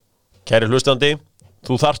Kæri hlustandi,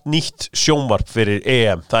 þú þarft nýtt sjónvarp fyrir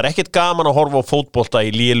EM. Það ekkert gaman að horfa á fótbolta í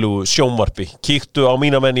lélugu sjónvarpi. Kíktu á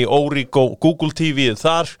mína menn í Origo Google TV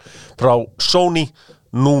þar frá Sony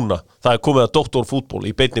núna. Það komið að Dr. Fútból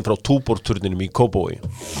í beinni frá Túborturninum í Kópavogi.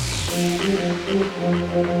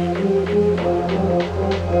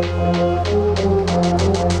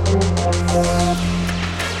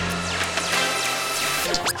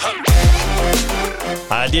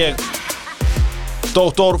 Það er ég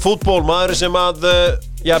Dr. Fútból, maður sem að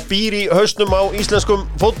býr í hausnum á íslenskum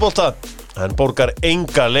fótbolta. Hann borgar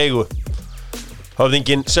enga leigu.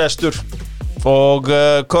 Höfðinginn sestur og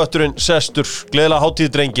kötturinn sestur. Gleðilega hátíð,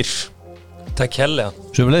 drengir. Takk hérlega.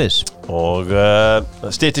 Sömuleiðis. Og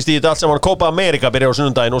styttist í þetta allt saman. Copa America byrjar á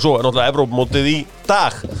sunnudaginn og svo er náttúrulega Evrópumótið í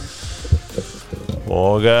dag.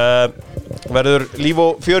 Og verður líf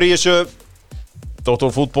og fjör í þessu.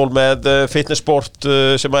 Dr. Fútból með fitnessport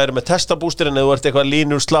sem er með testabústir, en ef þú ert eitthvað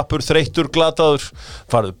línur, slappur, þreyttur, glataður,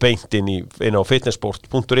 farðu beint inn á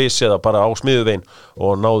fitnessport.is eða bara á Smiðuvegin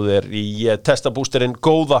og náðu þér í testabústirinn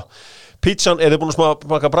góða. Pizzan, þið búin að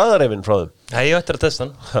smaka bræðarefinn frá þeim? Nei, ég ættir að testa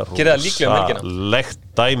hann. Gerði það líklega helgina. Legt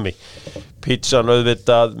dæmi. Pizzan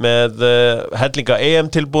auðvitað með hellinga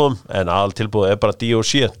EM tilbúðum, en aðal tilbúðum er bara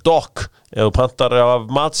D&C, DOC, ef þú pantar af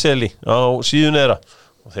matseli á síðun þeirra.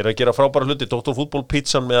 Og þeir að gera frábæra hluti, Dr. Fútból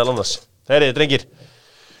pizzan meðal annars. Heyriði, drengir.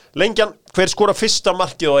 Lengjan, hver skora fyrsta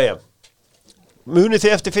markið á EM? Munið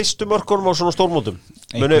þið eftir fyrstu mörkunum á svona stórmótum?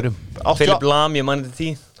 Einhverjum. Philip Lahm, ég mani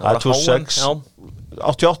því. Það er 26.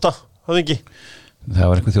 88, hafði ekki? Það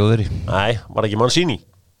var eitthvað þjóðveri. Nei, var ekki Mancini.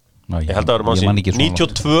 Ég held að það var Mancini. Mancini.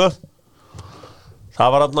 92.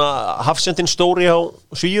 Það var þarna hafsendin stóri á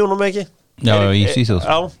Svíunum, ekki? Já, í Svíþjóð.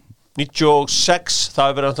 Já. 96, það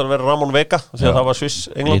hefur verið að vera Ramon Vega þegar það var Sviss,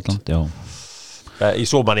 England. Í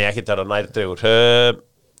svo manni ekki þeirra nærdregur.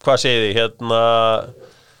 Hvað segið þið hérna?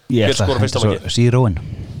 Hver skora fyrsta markið? Zero-in.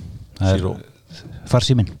 Zero.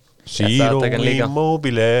 Farsíminn. Zero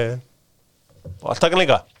Immobile. Allt taka hann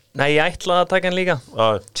líka? Nei, ég ætlaði að taka hann líka.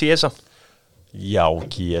 Chiesa. Já,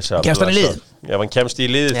 Chiesa. Kemst hann í liðið? Ef hann kemst í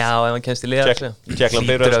liðið. Já, ef hann kemst í liðið. Tékkland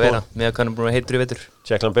byrjar að skoða. Með að hann er búin að heitur í vetur.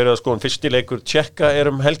 Tékkland byrjar að skoða. Fyrsti leikur Tékka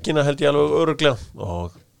helgina held ég alveg örugglega.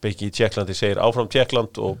 Og Byggi í Tékklandi segir áfram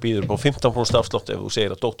Tékkland og býður på 15% afslátt ef þú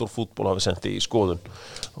segir að Dr. Fútból hafi sendið í skoðun.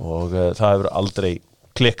 Og það hefur aldrei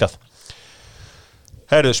klikkað.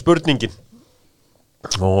 Herðu, spurningin.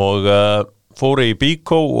 Og fóru í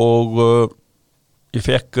Bíkó og ég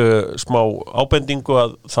fekk smá ábendingu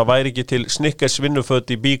að það væri ekki til Snickers vinnuföt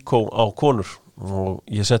í Bíkó á konur og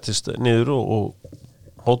ég settist niður og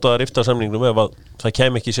hótaði að rifta samningnum ef að það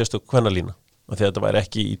kæmi ekki sérstök kvennalína af því að þetta væri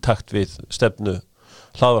ekki í takt við stefnu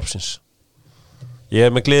hlaðvarpsins. Ég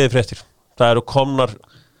er með gleðifréttir. Það eru komnar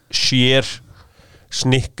sér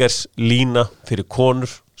Snickers lína fyrir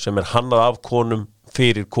konur sem er hannað af konum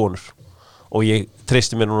fyrir konur og ég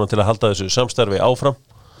treysti mér núna til að halda þessu samstarfi áfram.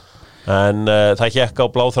 En það hékk á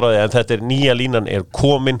bláþráði en þetta er nýja línan er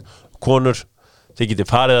komin konur, þið getið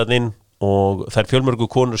farið þarna inn og það er fjölmörgu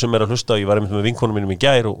konur sem er að hlusta og ég var einmitt með vinkonum mínum í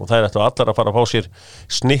gær og það er ættu allar að fara að fá sér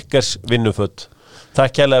Snickers vinnuföt.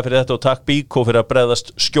 Takk kærlega fyrir þetta og takk Bíkó fyrir að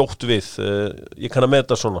bregðast skjótt við. Ég kann að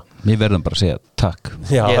meta svona. Við verðum bara að segja takk.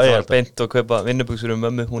 Já, ég þarf beint að kaupa vinnubuxur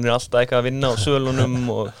mömmu. Hún er alltaf eitthvað að vinna á sölunum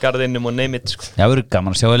og garðinum og name it. Já, verður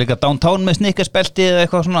gaman að sjá það líka downtown með Snickersbelti eða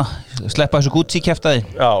eitthvað svona. Sleppa þessu Gucci-kjaftaði.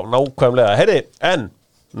 Já, nákvæmlega. Herri, en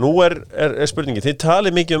nú er spurningi. Þið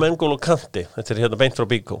talið mikið N'Golo Kanté. Þetta er hérna beint frá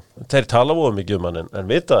Bíkó. Þeir tala voða mikið hann en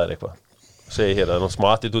vita þær eitthvað. Segi hér, það er smá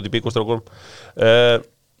attitúd í Bíkóstrákunum.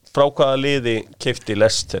 Frá hvaða liði keypti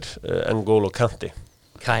Leicester N'Golo Kanté?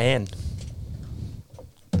 Caen.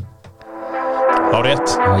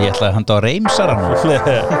 Hárétt. Og ég ætlaði að handa á Reimsara nú.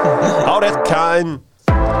 Hárétt, Caen.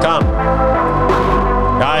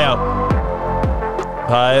 Jæja.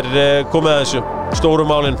 Það er komið að þessu. Stóru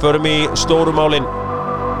málin, förum í stóru málin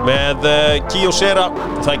með Kyocera.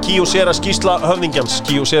 Það er Kyocera skýrsla höfðingjans.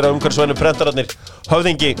 Kyocera umhverfisvænu prentararnir.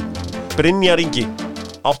 Höfðingi, Brynjar Ingi.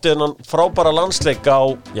 Átti þennan frábæra landsleik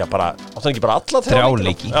á, já bara, átti hann ekki bara alla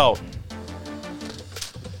þrjáleiki. Já.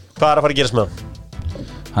 Hvað er að fara að gerast með hann?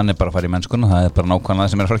 Hann er bara að fara í mennskuna, það er bara nákvæmlega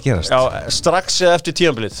það sem er að fara að gerast. Já, strax eða eftir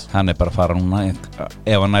tímabilið. Hann er bara að fara núna,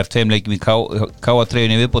 ef hann er 2 leikjum í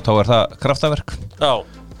K-treyjunni viðbútt, þá er það kraftaverk. Já.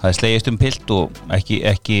 Það er slegist pilt og ekki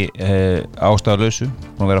ástæðalausu,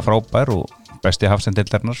 búin að vera frábær og besti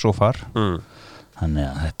hafsendeildarinnar svo far. Þannig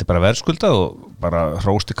að þetta er bara verðskuldað og bara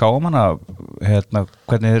hrósti káman að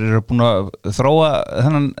hvernig þeir eru búin að þróa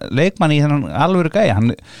þennan leikmann í þennan alvöru gæja.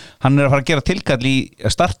 Hann er að fara að gera tilkall í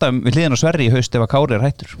að starta við hliðina á Sverri í haust ef að Kári er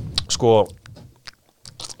hættur. Sko,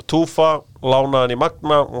 Túfa lánaði hann í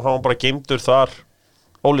Magna og hann bara geimdur þar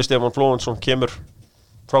Óli Stefán Flóvensson kemur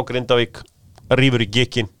frá Grindavík, rífur í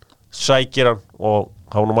gikkin, sækir hann og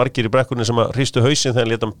það var nú margir í brekkunni sem að hristu hausinn þegar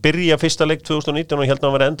hann lét hann byrja fyrsta leik 2019 og held að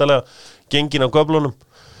hann verið endalega gengin af göflunum.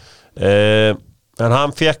 En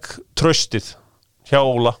hann fekk traustið hjá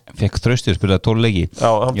Óla. Fekk traustið, spilaði 12 leiki.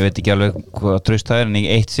 Ég veit ekki alveg hvað traust það en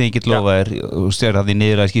eitt sem ég get lofa stjórn það í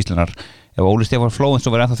niðurlega skýslunar. Ef Óli Stefán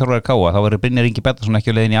Flóvensson var ennþá þjálfari KA þá var Brynjar Ingi Bettarsson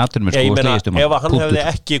ekki á leiðinni í atvinnum Ég meina, ef hann hefði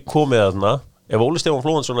ekki komið þarna, ef Óli Stefán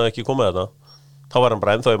Flóvensson hefði ekki komið þarna, þá var hann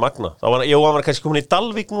bara ennþá í Magna. Hann var kannski komin í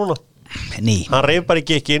Dalvík núna. Nei. Hann reif bara í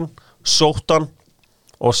gikkin, sótt hann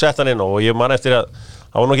og sett hann inn og ég man eftir að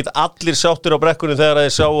það var nú ekki allir sáttir á brekkunni þegar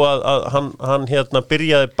þeir sá að hann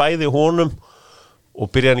byrjaði bæði honum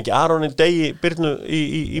og byrjaði hann ekki Aronin Degi Birnu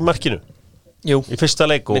í markinu. Jú, í fyrsta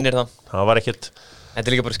leik og það var ekkert.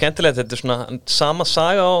 Þetta líka bara skemmtilegt, þetta svona sama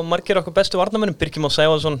saga á margir okkar bestu varnarmönnum. Birkir Már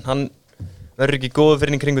Sævarsson, hann verður ekki góður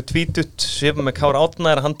fyrir í kringu tvítut, svipað með Kára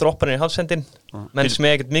Átnaðar, hann droppar hann í hafsendin, menn sem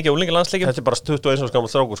ekkert mikið úlingalandsleikjum. Þetta er bara 21 árs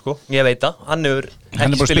gamall strákur, sko. Ég veit það, hann hefur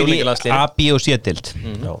ekki spilað úlingalandsleikjum. A, B og C-deild.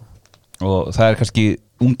 Og það kannski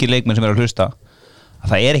ungi leikmenn sem að hlusta,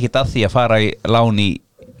 að það ekkert að því að fara í lán í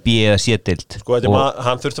B eða C-deild. Sko,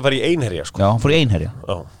 hann þurfti að fara í einherja, sko. Já, hann fór í einherja.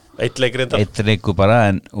 Eitt leikur bara,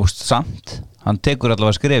 en samt hann tekur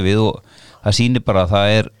allavega skrefið og það sýnir bara að það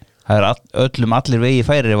er allir vegi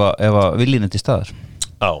færir ef að viljinn er til staðar.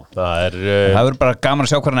 Já, það verður bara gaman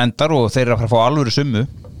að sjá hvað hann endar og þeir eru að fara að fá alvöru summu.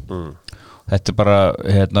 Þetta er bara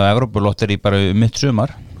Evrópulottir í bara mitt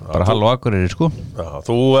sumar, bara Hall og Akureyri, sko. Já,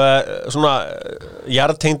 þú svona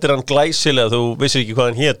jarðtengdir hann glæsilega, þú vissir ekki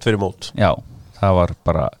hvað hann hét fyrir mót. Já, það var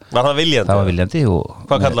bara Var það viljandi? Það var viljandi og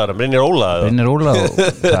hvað kallar hann? Brynjar Óla? Brynjar Óla og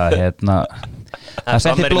það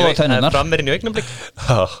setti blóð á tennurnar. Frammerinn í augnablik.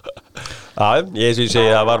 Já, ég segi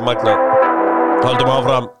að það var Magna. Haldum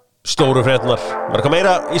áfram stóru frétnar. Var eitthvað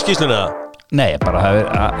meira í skýrslunni eða? Nei, bara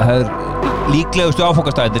það er líklegustu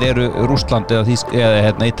áfangastæðir eru Rússland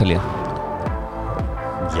eða Ítalía.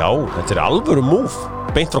 Já, þetta er alvöru múf.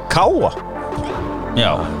 Beint frá Káa.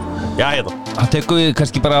 Já, hérna. Það tekur við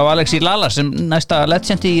kannski bara af Alexi Lala sem næsta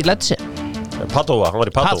legend í Lecce. Padova, hann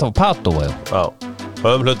var í Padova. Padova, já.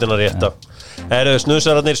 Höfum hlutina rétta.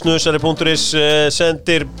 Snusararnir, snusari.is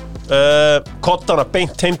sendir kottana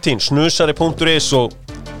beint heimtín, snusari.is og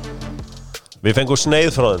við fengum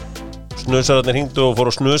sneið frá þeim. Snusararnir hringdu og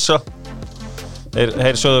fóru að snusa.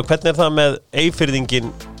 Þeir sögðu, hvernig er það með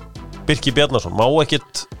Eyfirðingin Birkir Bjarnason? Má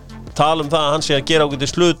ekkert tala það að hann sé að gera ágæti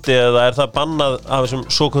sluti eða er það bannað af þessum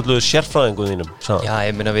svokölluðu sérfræðingum þínum? Já,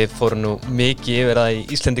 ég meina við fórum nú mikið yfir það í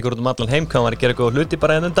Íslendingur út allan heim hvað hann var að gera góða hluti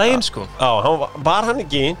bara ennum daginn, sko. Já, var hann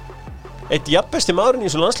ekki eitt jafnbesti maðurinn í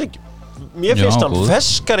þessu landsleikjum? Mér finnst hann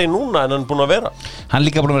feskari núna en hann búin að vera. Hann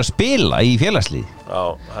líka búin að vera að spila í félagslið. Já,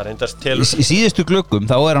 það reyndast til. Í síðustu gluggum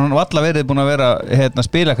þá hann valla verið búin að vera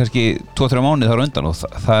spila kannski 2-3 mánuði þar undan og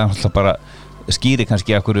það er alltaf bara skýri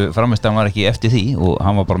kannski að hverju framistæðan var ekki eftir því og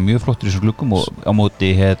hann var bara mjög flottur í þessum gluggum og á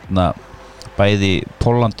móti bæði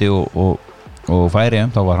Póllandi og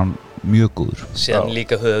Færeyjum þá var hann mjög góður. Síðan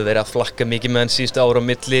líka höfðu verið að flakka mikið með hann síðustu ára á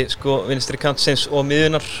milli sko vinstri kantsins og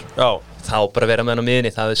miðjunar. Já. Þá bara vera með hann á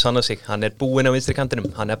miðjunni, það hefur sannað sig. Hann er búinn á vinstri kantinum,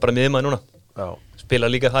 hann er bara miðjumaður núna. Já. Spila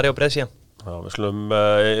líka þar hjá Brescia. Já, við slum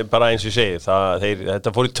bara eins og ég segi,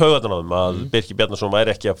 þetta fór í taugarnar á þeim að Birkir Bjarnason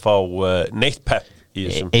væri ekki að fá neitt pepp í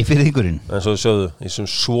þessum Eyfirðingurinn. En svo þau sögðu, í þessum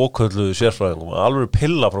svokölluðu sérfræðingum, alveg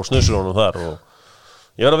pilla frá snusurunum þar og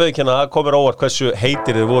ég verð að viðurkenna að það komir óvart hversu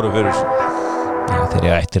heitir þeir voru fyrir. Já, þeir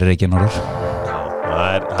eru ættir ekki Noregs. Já,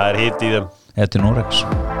 það er hitt í þeim. Þetta er Noregs.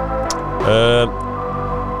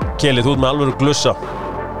 Keli, þú ert með alvöru glussa.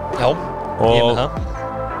 Já, ég er með það.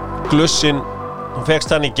 Glussin, þú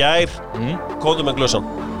fékkst hann í gær. Komdu með glussan.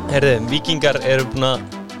 Herðu, Víkingar eru búin að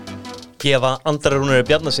gefa Andra Rúnari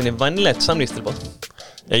Bjarnasyni vænlegt samningstilboð.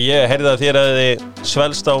 Ég heyrði að þér hefði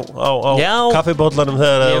svelst á kaffibóllanum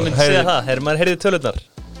þegar ég myndi segja það, maður heyrði tölurnar.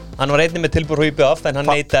 Hann var einnig með tilboð frá IBF en hann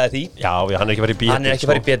neitaði því. Já, hann er ekki farið í B-deild. Hann er ekki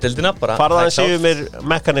farið í B-deildina, bara. Farðu aðeins yfir mér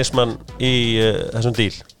mekanisman í þessum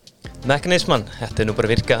díl. Mekanisman, þetta er nú bara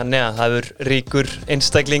virka hann að það er ríkur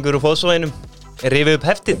einstaklingur úr Fossvoginum rifið upp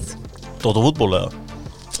heftið. Dóttu fútból eða?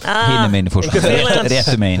 Hínum einu Fossvogin,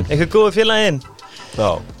 réttum einu. Einhver góðu félaginn.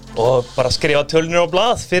 Já. Og bara skrifa tölunir á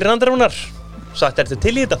blað fyrir Andra Rúnar. Sagt ertu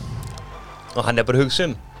til í þetta. Og hann er bara hugsa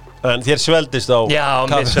En þér sveldist á Já,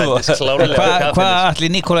 mér sveldist klárlega Hvað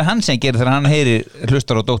ætli Nikolaj Hansen gerir þegar hann heyrir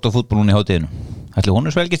hlustar á Dr. Fútból núna í hátíðinu? Ætli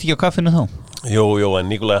honum svelgist ekki á kaffinu þá? Jú, en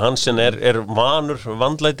Nikolaj Hansen er vanur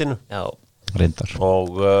vandlætinu. Já. Reyndar.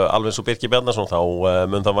 Og alveg eins og Birkir Bjarnason þá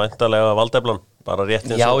mun það væntanlega valdeflan bara rétt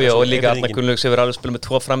eins og Já, og líka Arnar Gunnlaugs hefur alveg spilað með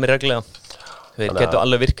 2 frammi reglulega. Þeir getur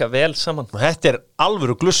alveg virkað vel saman. Þetta er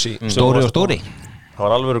alvöru glussi. Stóri og stóri. Það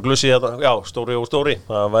var alveg glussi þetta, já, stóri og stóri.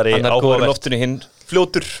 Það væri Hann er góður í áhugavert. loftinu hinn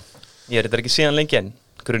fljótur. Ég þetta ekki síðan lengi en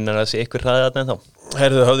grunnar að sé ykkur hraðið þarna en þá.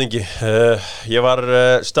 Herðu höfðingi, ég var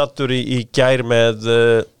stattur í gær með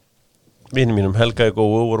vinum mínum, Helga og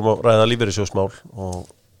Góu, vorum að ræða lífeyrissjóðsmál og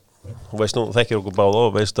þú veist nú, þekkir okkur báða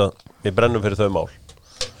og veist að við brennum fyrir þau mál.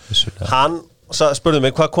 Vissulega. Hann spurði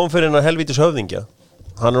mig, hvað kom fyrir hennar helvítis höfðingja?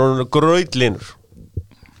 Hann er grautlínur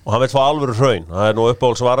og hann vil fá alvöru hraun. Það er nú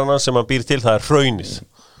uppáhaldsvarana sem hann býr til, það er hraunið.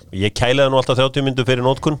 Ég kælaði nú alltaf 30 mínútur fyrir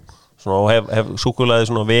nótkun svona, og hef súkkulaði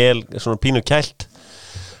svona vel, svona pínu kælt.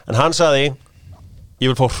 En hann sagði, ég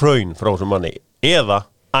vil fá hraun frá þessum manni, eða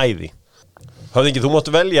æði. Höfðingi, þú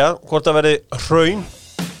máttu velja hvort það verði hraun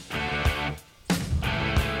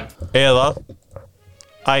eða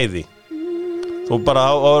æði. Þú bara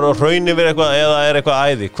á hraunni verið eitthvað eða er eitthvað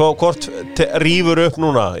æði. Hvort rífur upp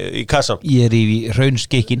núna í kassan? Ég ríf í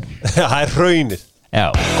raunskikkin. Það er hraunið. Já.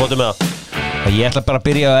 Hvað er með það? Ég ætla bara að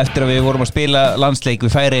byrja eftir að við vorum að spila landsleik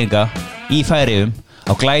við Færeyinga í Færeyjum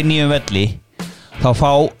á glænýjum velli. Þá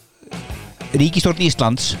fá ríkisstjórn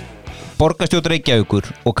Íslands, borgarstjórn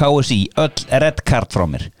Reykjavíkur og KSÍ öll red card frá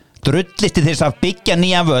mér. Drullisti þess að byggja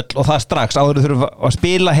nýjan völl og það strax áður þurfum að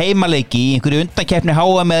spila heimaleiki í einhverju undankeppni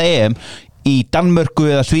HM eða EM í Danmörku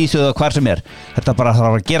eða Svíþjóð eða hvar sem er. Þetta bara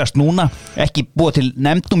þarf að gerast núna, ekki búa til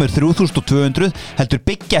nefnd númer 3200, heldur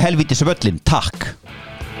byggja helvítis völlin, takk.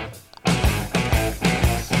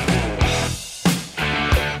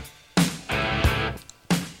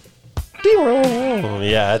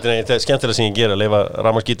 Já, þetta er skemmtilega sem ég gera, að leifa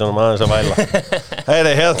rafmagnsgítarnum aðeins að væla.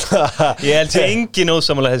 Heyri, hérna. Ég held sér engin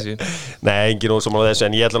ósamlega þessu. Nei, engin ósamlega þessu,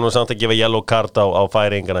 en ég ætla nú samt að gefa yellow card á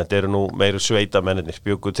Færeyingana. Þetta eru nú meiri sveitamennir,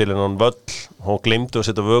 bjuggu til hennan völl, hún glimtu að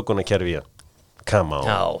setja vökunarkerfi í hann. Come on.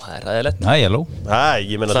 Já, það er ræðilegt. Næ, hello.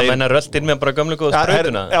 Ég meina Það menna röltinn með bara gömlu góða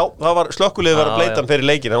sprautuna. Já, það var slökkulið að vera bleitan fyrir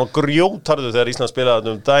leikin. Það var grjótarður þegar Ísland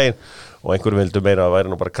spilaði þetta daginn og einhver vildu meira að væri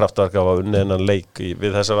nú bara kraftverk af að unni hennan leik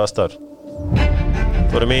við þessar aðstæður.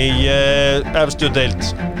 Förum í efstu deild.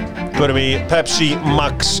 Förum í Pepsi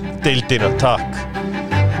Max deildina, takk.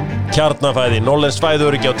 Kjarnafæði, Nollens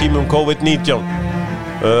fæðuriki á tímum COVID-19.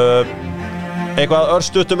 Eitthvað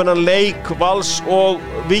örstutum hennan leik Vals og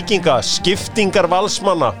Víkinga, skiptingar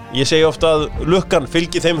valsmanna. Ég segi ofta að lukkan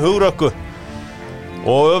fylgi þeim hugrökku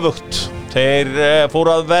og öfugt. Þeir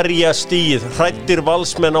fóru að verja stíð, hræddir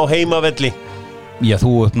valsmenn á heimavelli. Já,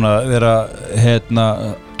 þú uppn að vera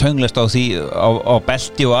tönglast á því á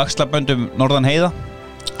belti og axlaböndum norðan heiða.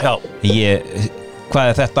 Já. Hvað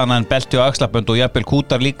er þetta annað en belti og axlabönd og jafnvel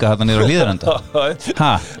kútar líka þarna niður á Hlíðarenda?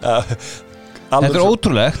 Ha? Þetta er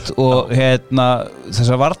ótrúlegt og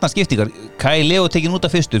þessar varnarskiptingar. Kai Leo tekin út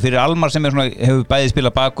af fyrstur fyrir Almar sem hefur bæði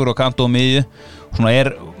spilað bakur og kanto og miðju. Svona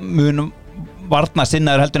er munum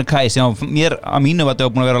varnarsinnaður heldur en Kai sem mér að mínu var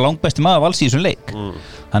þetta búin að vera langbesti maður Vals í þessum leik.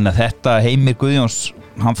 Þannig að þetta Heimir Guðjóns,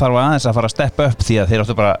 hann þarf aðeins að fara að steppa upp því að þeir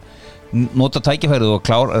áttu bara nota tækifærið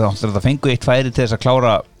og þetta fengu eitt færi til þess að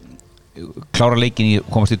klára leikin í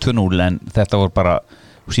komast í 2-0 en þetta voru bara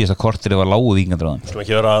síðasta kortir var lágu Víkingadráðum. Skulum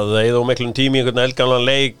ekki vera að eyða miklum tími í einhvern eldgamlan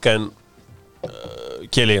leik en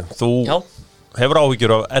Keli, þú hefur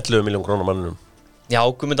áhyggjur af 11 milljón króna mannum. Já,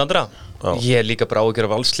 Guðmund Andra. Ég er líka bara áhyggjur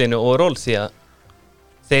af Valsliðinu og ról því að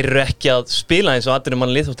þeir eru ekki að spila eins og allir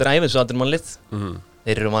mannlið, þú ættir æfið eins og allir mannlið.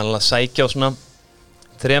 Þeir eru vanlega að sækja á svona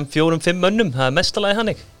 3, 4, 5 mönnum, það er mestalagi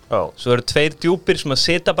hannig. Svo eru 2 djúpir sem að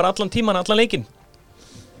setja bara allan tíman, allan leikinn.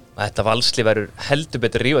 Þetta Valslið verður heldur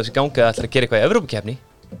betur rífa þessi ganga að ætla að gera eitthvað í Evrópukeppni.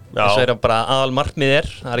 Þess að bara aðal markmið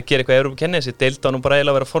að gera eitthvað í Evrópukeppni, þessi deild á nú bara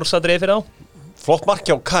eiginlega að vera forsadreið fyrir á. Flott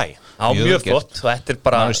marki á Kai. Já, mjög flott. Og þetta er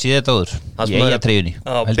bara maður séð þetta áður. Ég eiga treyjunni.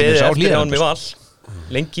 Beðið eftir hjá hann við Val.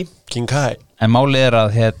 Lengi. King Kai. En málið er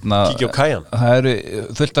að kíkja á Kaian. það eru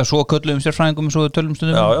fullt af svo köllum sérfræðingum svo tölum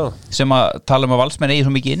stundum sem að tala að Valsmenn eigi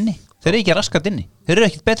svo mikið inni. Þeir eru ekki raskat inni. Þeir eru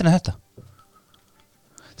ekkert betri en þetta.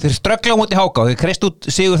 Þeir ströggla á móti Háká, þeir kreist út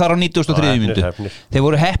sigur þar á 93. mínútu. Þeir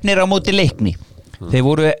voru heppnir á móti Leikni. Þeir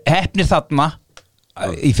voru heppnir þarna.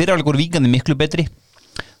 Í fyrirháleik voru Víkandi miklu betri.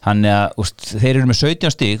 Þannig að þeir eru með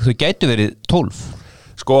 17 stig, þau gætu verið 12.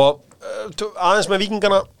 Sko, aðeins með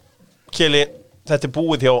Víkingana, Keli, þetta er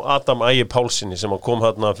búið hjá Adam Ægi Pálssyni sem kom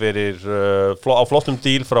þarna fyrir á flottum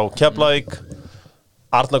díl frá Keflavík.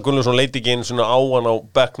 Arnar Gunnlaugsson leit ekki einu svona á hann á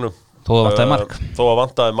bekknum. Þó að vantaði mark. Þó að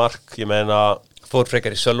vantaði mark, ég meina fór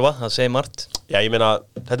frekar í Sölva, það segir margt. Já, ég meina,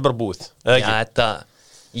 þetta er bara búið, eða ekki? Já, þetta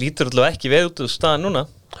lítur alltaf ekki veð út úr staðan núna.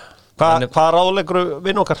 Hvað ráðleikur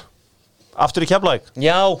vinn okkar? Aftur í Keflavík?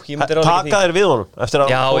 Já, ég myndi ráðleika því. Taka þér við honum eftir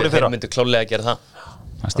að fóri fyrra? Já, ég myndi klálega að gera það.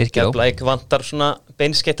 Það styrkir þá. Keflavík vantar svona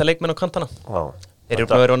beinskeytta leikmenn á kantana. Þeir eru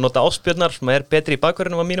búin að vera að nota Ásbjörnar sem er betri í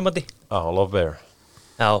bakverðinu á mínum mati. Love Bear.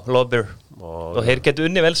 Já, Lobber og þeir getur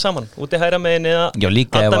unni vel saman úti hægra megin eða Já,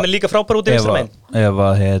 líka Adam er líka frábær úti vinstra megin ef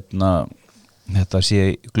að þetta sé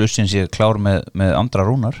glussin sé klár með Andra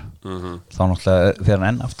Rúnar þá náttúrulega fer hann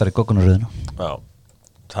enn aftar í goggunarröðina. Já,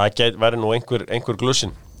 það væri nú einhver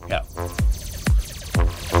glussin. Já.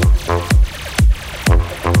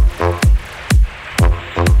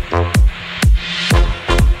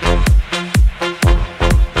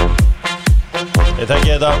 Ég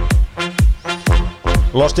þekki þetta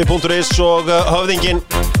Losti.is og höfðingin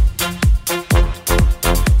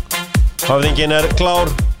Höfðingin er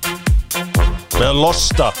klár með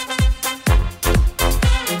Losta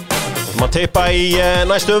Maður teipa í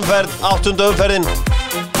næstu umferð 8. umferðin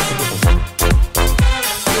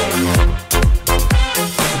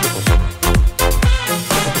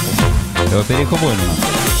Það var fyrir komboinu núna.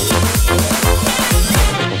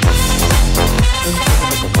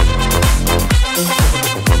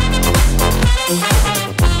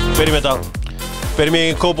 Byrjum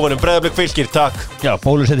í kópúinum, Breiðablik Fylkir, takk. Já,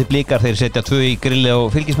 bólusetti Blikar, þeir setja 2 í grilli á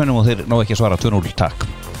fylgismennum og þeir ná ekki að svara 2-0, takk.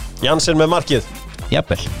 Jansen með markið.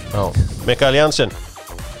 Jafnvel. Já, Mikael Jansen.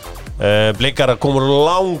 Blikar komur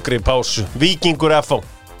langri pásu. Víkingur FH.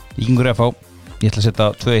 Víkingur FH, ég ætla að setja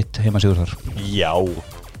 2-1 heima sigur þar. Já,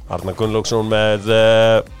 Arnar Gunnlaugsson með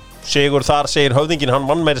sigur þar, segir höfðingin, hann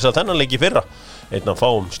vann meira þess að þennan leik í fyrra. Einn af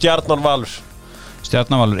fáum, Stjarnan Valur.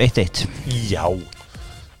 Stjarnan Valur 1-1. Já.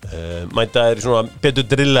 Mænta þeir svona betur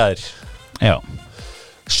drillaðir. Já.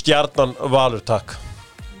 Stjarnan Valur, takk.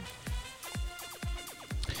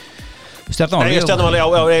 Stjarnan Valur,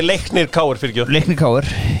 já, Leiknir Káir fyrir ekki. Leiknir Káir,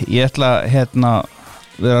 ég ætla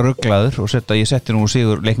vera rugglaður og ég setti nú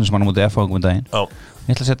sigur Leiknismann á móti FH um daginn. Já.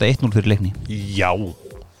 Ég ætla að setja 1-0 fyrir Leikni. Já.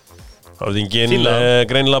 Höfðingin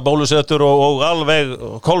greinilega bólusettur og alveg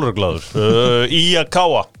kolruglaður. Ía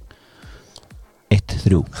Káa.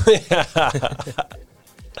 1-3.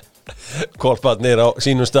 Kolparnir á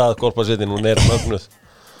sínum stað, kolparsettin og neyra mögnuð.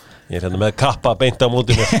 Ég er hérna með kappa beint á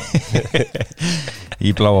móti mér.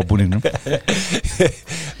 Í bláa búningnum.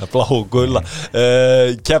 Blá og gulla.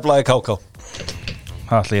 Keflaði KK.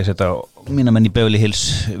 Það ætla ég að setja mína menn í Beverly Hills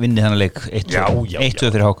vinni þennan leik 1-2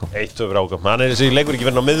 fyrir HK. 1-2 fyrir HK. Hann þessi leikur ekki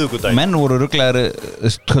verið á miðvikudaginn. Menn voru rugglaðir,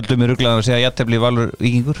 töldum mig rugglaðir að segja jafntefli Valur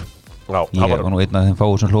Víkingur. Já, ég var nú einn af þeim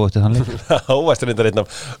fáið sem hlóð eftir þann leik. Óvæstur reyndar einn af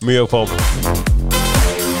mjög fáum.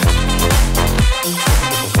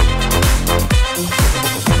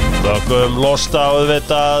 Þökkum Losta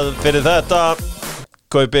auðvitað fyrir þetta.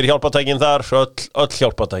 Kaupir hjálpatækin þar, öll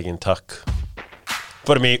hjálpatækin, takk.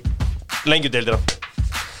 Förum í lengjudeildina.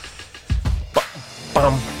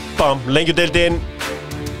 Bam, lengjudeildin.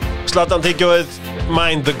 Zlatan tyggjóið,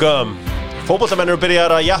 Mind the Gum. Fótboltamenn eru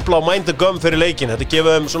byrjar að japla á Mind the Gum fyrir leikin. Þetta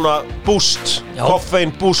gefur þeim svona boost,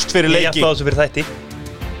 koffein boost fyrir leiki. Ég japla á þessu fyrir þætti.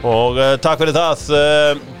 Og takk fyrir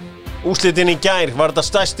það. Úrslitin í gær var þetta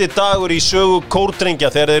stærsti dagur í sögu kórdrengja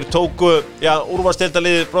þegar þeir tóku,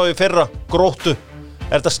 úrvalsdeildarliðið frá í fyrra, Gróttu.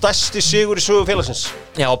 Er þetta stærsti sigur í sögu félagsins?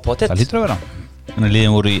 Já, pottet. Það hlýtur að vera. Þannig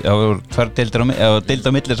liðin voru tvær deildar á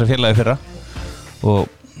milli þessar félagi fyrra og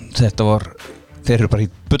þetta var, þeir eru bara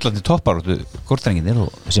í bullandi toppbaráttu kórdrenginir og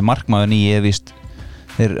þessi markmaður nýji víst,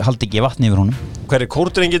 þeir haldi ekki vatni yfir honum. Hver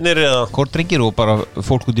kórdrengirnir eða? Kórdrengir og bara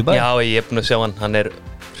fólk út í bæ. Já, ég búin að sjá hann er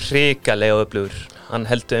hrikalega öflugur. Hann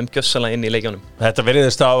heldur gjössalega inn í leikjónum. Þetta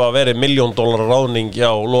veriðist að veri $1 million ráðning hjá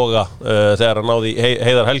Loga þegar hann náði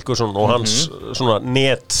Heiðar Helgusson og hans svona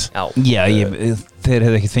net. Já, þeir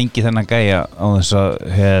hefðu ekki fengið þennan gæja á þess að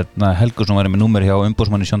Helgusson væri með númer hjá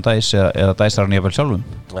umbúðsmanni Sean Dice eða Dice-arinn jafnvel sjálfum.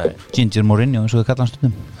 Ginger Mourinho eins og þau kalla hann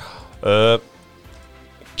stundum.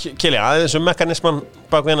 Kili, aðeins mekanisman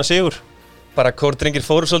bak við hennar sigur? Bara kórdrengir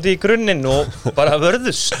fóru svolítið í grunninn og bara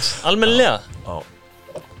vörðust almennilega.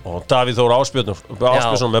 Og Davíð Þór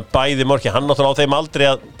Ásbjörnsson með bæði mörki, hann náttúrulega á þeim aldrei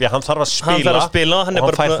að hann þarf að spila, hann er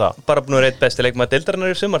bara búin að reitt besti leikmaður deildarinnar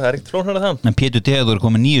í sumar, það er ekkert flóknara það. En Pétur Theodor er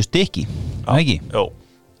komið 9 stykki, ekki? Jó.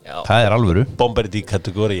 Það er alvöru. Bomberdi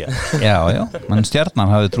kategória. Já, menn Stjarnan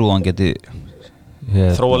hafði trú að hann geti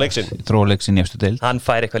þróa leiksinn í efstu deild. Hann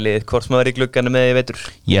fær eitthvað lið, hvort sem var í glugganum eða ég veitur.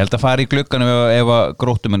 Ég held að fara í glugganum ef að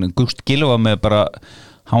Gróttumenn Gust Gylfa með bara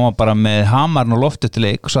hann var bara með hamarn og loft eftir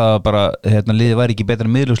leik og sagði bara, liðið væri ekki betra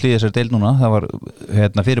en miðlugslið þessari deild núna, það var,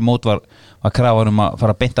 fyrir mót var krafan að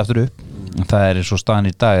fara beint aftur upp, en það er eins og staðan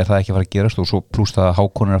í dag, það ekki að fara að gerast og svo pluss það að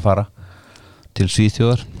Hákon að fara til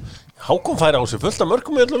Svíþjóðar. Hákon færi á sig fullt af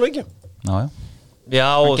mörkum í öllu leiki.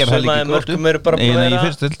 Já, og svona mörkum eru bara búin að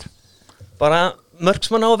vera bara mörk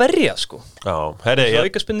sem hann á að verja, sko. Já, herri, svo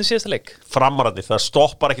aukaspinni síðasta leik. Framararnir, það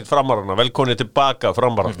stoppar ekkert framararna, velkomin tilbaka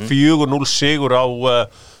framarar. 4-0 sigur á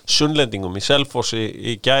Sunnlendingum í Selfossi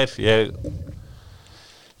í gær.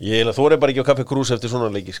 Ég þori bara ekki á Kaffi Krús eftir svona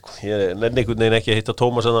leiki sko. Ég nenni einhvern veginn ekki að hitta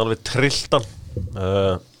Tómas en alveg trilltan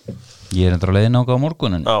Ég endur á leiðin ága á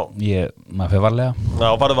morgun en maður fyrir varlega Já,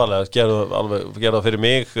 farið varlega, gerðu það fyrir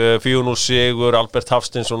mig 4-0 sigur, Albert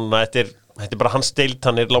Hafsteinsson þetta er bara hans deild,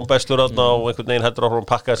 hann er langbæstlur og einhvern veginn heldur áfram að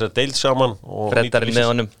pakka þessar deild saman Freddarinn með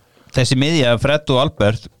honum Þessi miðja, Fred og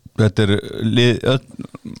Albert þetta er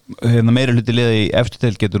meiri hluti liða í eftir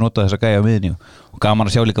deild getur notað þessa gæja á miðinni og gaman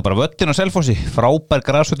að sjá líka bara vöttin á Selfossi frábær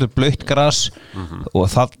grasvöllur, blautt gras og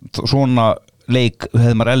það svona leik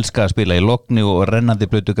hefði maður elskað að spila í logni og rennandi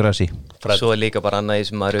blautu grasi Svo líka bara annað í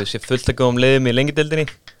sem maður hefur sér fullt að góðum liðum í lengideildinni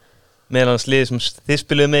meðan hans liði sem þið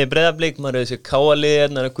spiluðu með í Breiðablik maður hefur sér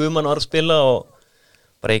káaliði, Guðmann var að spila og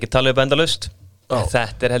bara ekki tala upp endalaust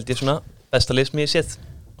þetta er held ég svona besta lið sem ég séð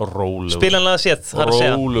spilanlega séð, það er að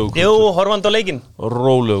segja Jú, horfandi á leikinn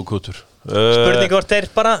Rólegu kútur Spurning hvort þeir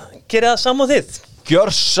bara gera það saman þið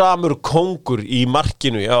Gjörsamur kóngur í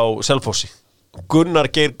markinu á Selfossi Gunnar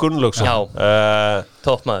Geir Gunnlaugsson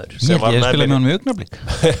toppmaður Ég spilaði með hann í Augnablik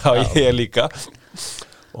Já, ég líka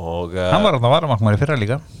og hann var þarna varamarkmaður í fyrra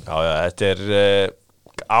líka Já, þetta er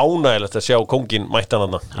ánægilegt að sjá kóngin mættan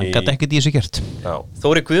hann gæti ekkert í þessu gert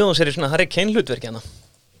Þóri Guðjóns er í svona Harry Kane hlutverki hana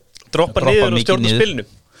droppa niður og stjórna spilinu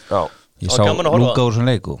Já Ég sá Lúka úr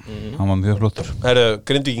svona leik og hann var mjög flottur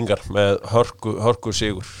Grindvíkingar með hörku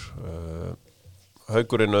sigur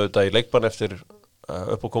Haugurinn auðvitað í leikbann eftir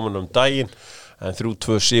uppákomun daginn en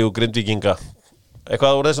 3-2 sigur Grindvíkinga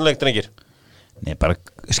eitthvað úr þessum leik, drengir? Nei, bara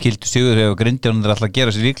skildu sigur ef Grindvíkingar er alltaf að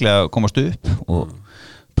gera sér líklega að komast upp og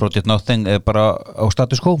Project Nothing er bara á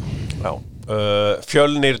status quo Já,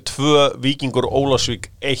 Fjölnir 2 Víkingur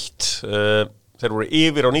Ólafsvík 1 þeir voru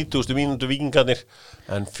yfir á 90. mínútu Víkingarnir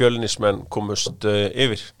en Fjölnismenn komust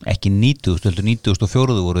yfir ekki 90, heldur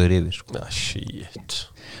 94 voru þeir yfir sko. Shit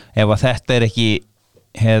Ef að þetta er ekki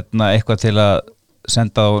eitthvað til að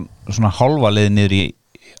senda á svona hálfa leið niður í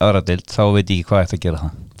aðra deild þá veit ég ekki hvað eftir að gera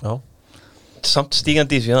það Já Samt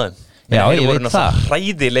stígandi í þessu Já, ég veit það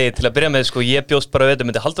hræðilegi til að byrja með sko, ég bjóst bara við þetta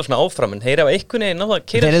myndi halda svona áfram en þeir hafa einhvern veginn náða að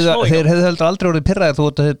keyra Þeir hefðu heldur aldrei orðið pirraðir þú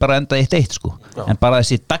þetta bara enda 1-1 sko en bara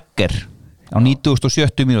þessi dagger á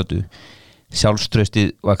 90.70 mínútu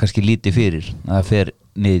sjálfstraustið var kannski lítið fyrir að það fer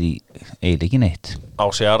niður í eiginlega ekki neitt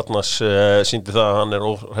Ási Arnars sýndi það að hann er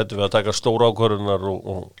óhræddur við að taka stóra ákvörðunar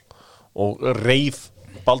og reif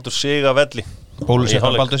Baldur Sig af velli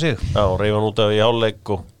Bólusettar Baldur Sig Já, reif hann út af í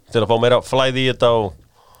hálfleik og til að fá meira flæði í þetta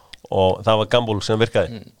og það var gambúl sem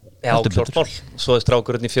virkaði Já, klart mál Svo er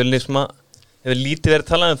strákurinn í Fjölni sem hefur lítið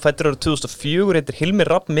verið talað fættur árið 2004 heitir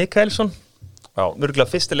Hilmir Rapp Mikaelsson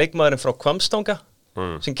mörgulega fyrsti leikmaðurinn frá Hvammstanga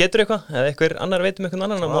sem getur eitthvað eða eitthvað annar veit eitthvað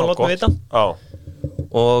annan að maður láta mig vita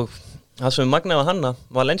og það sem magnaði að hanna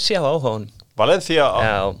Valencia hafa áhuga á hann Valencia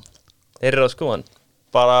Já, þeir eru að skoða hann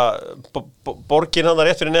bara borgin hann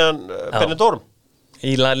rétt fyrir neðan Benidorm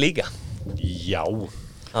í La Liga Já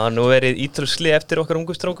Það har nú verið ítrúsli eftir okkar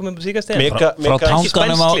ungu strákum um síkastegin frá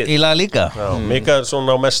tanganum í La Liga Mika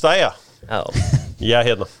svona á Mestalla Já,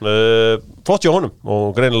 hérna flott hjá honum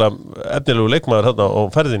og greinilega efnilegu leikmaður hérna á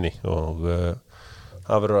ferðinni og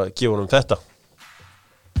það verður að gefa honum þetta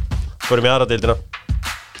Förum í aðra deildina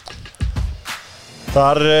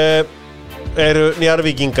Þar eru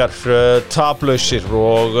Njarðvíkingar taplausir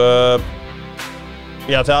og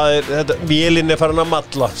já, þetta vélinn er farin að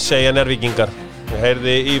malla segja Njarðvíkingar Ég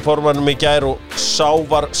heyrði í formannum í gær og sá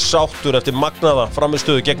var sáttur eftir magnaða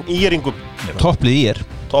framistöðu gegn Íringum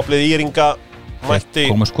Topplið Íringa mætti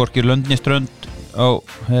komu skorkir Löndniströnd á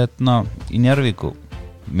í Njarðvík og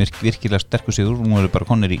virkilega sterkur sigur og nú eru bara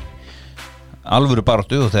konir í alvöru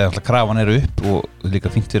baráttu og þegar alltaf krafan eru upp og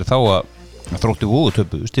líka fínt fyrir þá að Þrótti Vógu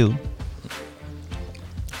töpuðu stigum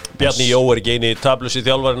Bjarni Jó er ekki eini tablaus í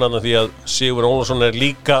þjálfarinn því að Sigur Ólafsson er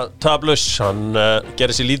líka tablaus hann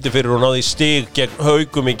gerði sér lítið fyrir og náði stig gegn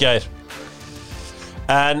Haugum í gær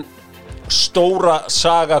en stóra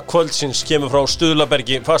saga kvöldsins kemur frá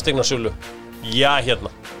Stuðlabergi fasteignasölu já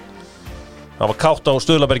hérna það var kátt á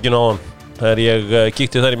Stuðlaberginu á hann þegar ég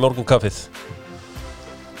kíkti þar í morgunkaffið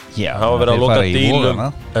Já, það var verið að loka dílum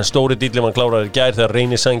en stóri dílum hann kláraði í gær þegar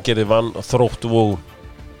Reyni Sandgerði vann Þrótt Vógu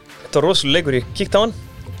Þetta var rosalega leikur, ég kíkti á hann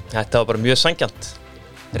Þetta var bara mjög sanngjarnt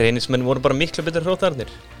Reynismenn voru bara miklu betur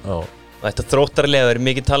Þróttararnir og þetta Þróttararlega, það er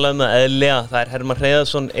mikið talað um það eðlilega, það er Hermann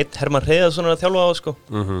Hreiðarsson Hermann Hreiðarsson að þjálfa á sko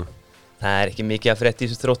það er ekki mikið að frétta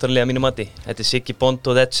í þessu Þróttararlega mínu mati, þetta er Siggi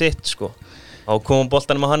Bond og that's it sko á komum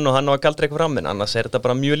boltanum á hann og hann á að galdra eitthvað fram en annars er þetta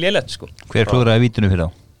bara mjög lélegt sko Hver klúðraði vítinu fyrir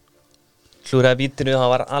þá? Klúðraði vítinu,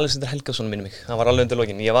 það var Alexander Helgason minni mig, það var alveg undir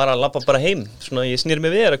lokin ég var að labba bara heim, svona ég snýr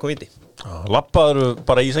mig við að koma víti Labbaður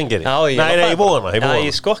bara í Sandgerði? Já, Nei, í Vógana Já,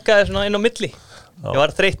 ég skokkaði svona inn á milli Ég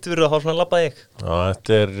var þreyttur og þá svona labbaði ég. Já,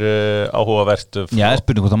 þetta áhugavert. Já,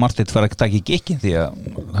 spurning hvort að Marteinn fara ekki takk í gikkin því að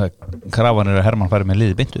krafan að Hermann fari með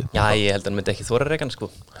liði byndu. Já, ég held að hann myndi ekki þóra reikan,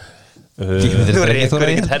 sko. Þú reykur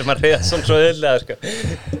ekkert Hermann Hreiðarsson svo öðlega, sko.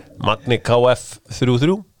 Magni KF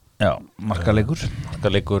 3-3. Já, markaleikur.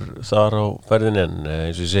 Markaleikur þar á ferðinni en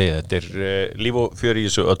eins og ég segi, þetta líf og fjör í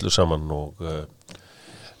þessu öllu saman og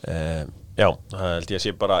já, það held ég að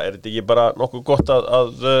sé bara, þetta ekki bara nokkuð gott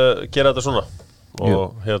að gera þetta svona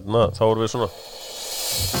og þá erum við svona.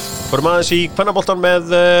 Förum aðeins í kvennaboltan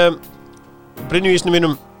með Brynjuísnum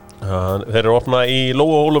mínum. Þeir eru opna í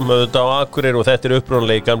Lóahólum auðvitað á Akureyri og þetta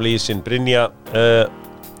upprónlega í gamli ísinn. Brynja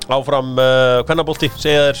áfram kvennabolti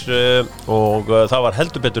segja þér og það var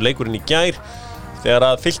heldur betur leikurinn í gær þegar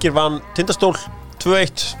að Fylkir vann Tindastól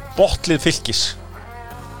 2-1 botlið Fylkis.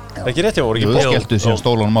 Ekki rétt, voru ekki botn. Skelltu síðan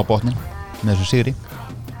stólunum á botnin með þessu sigri.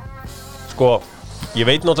 Sko, ég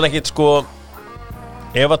veit náttúrulega ekkert sko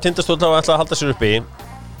ef að Tindastól þá ætla að halda sér uppi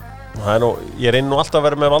ég reyni nú alltaf að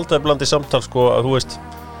vera með valdaðblandi samtal sko að þú veist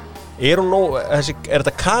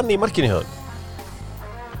þetta Kani í markinu hjá þeim?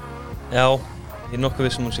 Já, ég nokkuð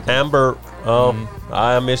vissum hún sig. Amber,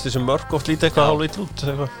 mér finnst þessum mörk oft lítið eitthvað hálf ítl út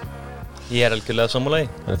eitthvað. Ég algjörlega sammála í.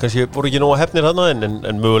 Kannski voru ekki nógu hefnir þarna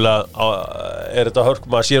en mögulega þetta hörk,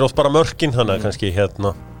 maður sér oft bara mörkin þannig að kannski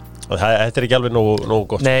þetta ekki alveg nógu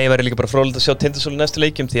gott. Nei, ég væri líka bara fróðilegt að sjá Tindastól í næstu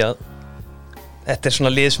leikjum því að þetta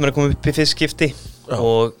svona lið sem að koma upp í fyrst skipti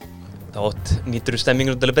og þá nýtur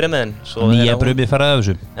stemmingur til að byrja með henn. Nýja brumið faraði af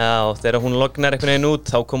þessu. Já, þegar hún lognar einhvern veginn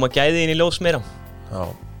út þá koma gæði inn í ljós meira. Já,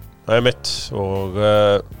 það mitt og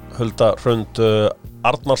Hulda Hrund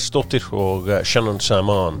Arnarsdóttir og Shannon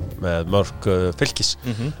Saman með mörk Fylkis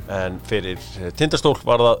en fyrir Tindastól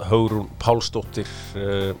var það Hugrún Pálsdóttir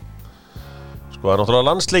sko það náttúrulega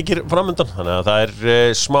landsleikir framundan þannig að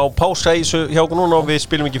það smá pása í þessu hjá okkur núna og við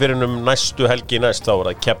spilum ekki fyrir næstu helgi næst þá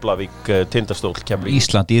það Keflavík Tindastól Keflavík.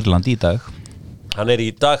 Ísland, Írland í dag. Hann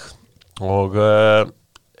í dag og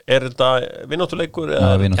þetta vináttuleikur?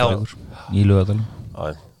 Já, vináttuleikur í Laugardalnum.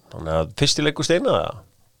 Þannig að fyrsti leikur Steina eða?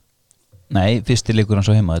 Nei, fyrsti leikur hans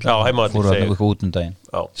á heimaðall. Já, heimaðall. Fóru hann eitthvað út daginn.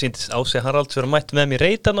 Sýndist Ási Haralds vera mætt með mér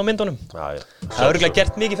Reitan á myndunum. Já. Það er örugglega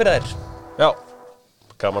gert mikið fyrir þær. Já,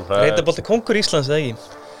 gaman. Reitabolti kongur Íslands, eða ekki?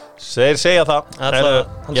 Þeir segja það. Hann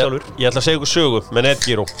sjálfur. Ég ætla að segja ykkur sögu með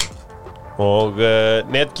Netgyro. Og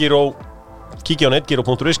Netgyro, kíkja á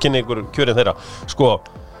netgyro.is, kynni ykkur kjörin þeirra. Sko,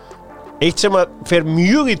 eitt sem fer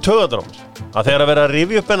mjög í taugadrams, að þegar að vera að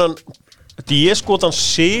rifja upp hennan DS-skotan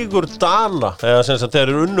Sigur Dana eða sem sagt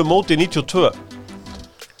þegar unnu móti 92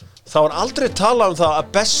 þá aldrei talað það að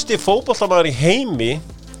besti fótboltamaður í heimi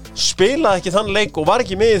spilaði ekki þann leik og var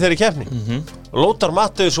ekki með í þeirri keppni Lothar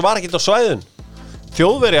Matthäus var ekki á svæðin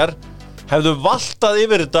Þjóðverjar hefðu valtað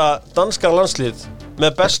yfir þetta danska landslið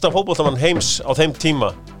með besta fótboltamann heims á þeim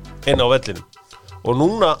tíma inn á vellinu og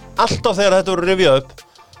núna alltaf þegar þetta voru rifjað upp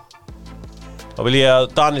þá vil ég að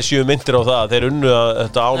Danir séu myndir á það að þeir unnu að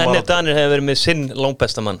þetta álmar En Danir hefur verið með sinn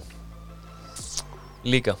langbesta mann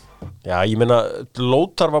líka Já, ég meina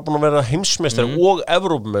Lothar var búinn að vera heimsmeistari og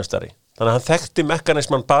Evrópumeistari þannig að hann þekkti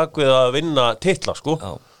mekanisman bak við að vinna titla sko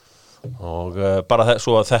Já. og bara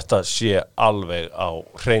svo að þetta sé alveg á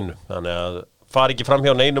hreinu þannig að fari ekki fram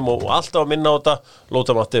hjá neinum og alltaf að minna á þetta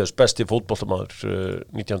Lothar Matthäus, besti fótboltamaður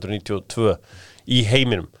 1992 í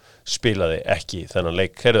heiminum spilaði ekki þennan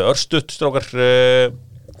leik. Herðu örstutt strákar,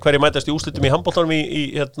 hverju mætast í úrslitum í handboltanum í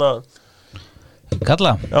hérna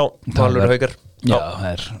Kalla? Já, Valur Haukar. Já, það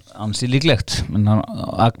er ansi líklegt. En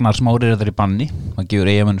Agnar Smári þar í banni. Það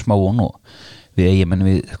gefur eigamennu smá von og við eigamennu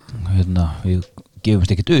við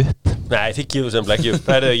gefumst ekkert upp. Nei, þið gefum sem ekki upp.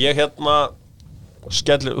 Herðu, ég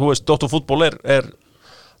skellir, þú veist, Dóttur fútból er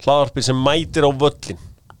hlaðvarpið sem mætir á völlin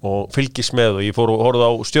og fylgist með og ég fór og horfði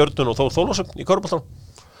á Stjörnun og Þór Þórðarsson í körfuboltanum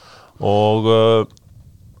og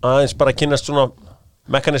aðeins bara kynnast svona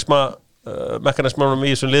mekanismanum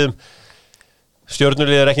í þessum liðum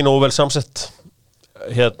Stjörnulið ekki nógu vel samsett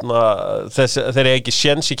þeir ekki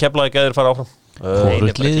séns í Keflavík að þeir fara áfram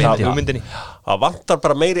það vantar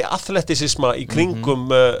bara meiri athletisisma í kringum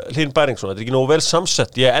Hlyn Bæringsson, þetta ekki nógu vel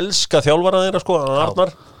samsett ég elska þjálfara þeirra sko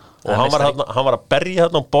Arnar og hann var að berja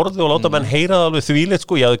hérna á borði og láta menn heyra það alveg þvíleitt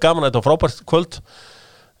sko, ég hafði gaman að þetta var frábært kvöld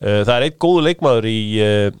það er einn góður leikmaður í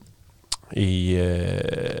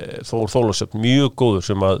Þór Þórðarsson mjög góður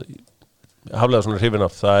sem að haflega svona hrifin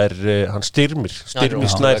af það er hann Styrmir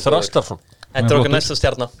Snær Þrastarsson Þetta er okkar næsta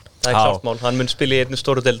stjarna það er klart mál, hann mun spila í einni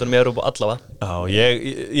stóru deildunum í Evrópu allavega Já,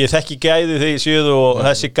 ég þekki gæði þegar ég séu og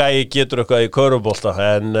þessi gæi getur eitthvað í körfubolta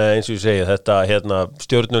en eins og ég segi þetta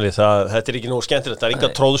Stjörnulið, þetta er ekki nógu skemmtilegt það er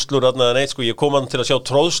enga tróðslur neitt, sko, ég kom hann til að sjá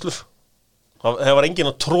tróðslur Það var enginn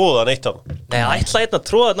að tróða neitt hann. Nei, ætla einn að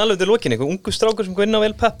tróða hann alveg til lokin, eitthvað ungu strákur sem inn á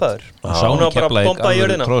vel peppaður. Sánu Keflavík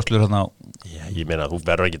alveg tróðslur hérna. Já, ég meina þú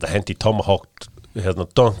verður ekki að hendi í Tomahawk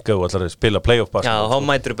Donka og allar að spila playoff basket. Já, þá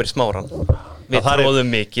mætir þú bara í smáran. Við tróðum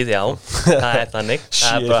mikið, já, það er þannig.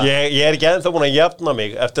 Ég er ekki ennþá búin að jafna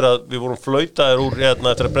mig eftir að við vorum flautaðir úr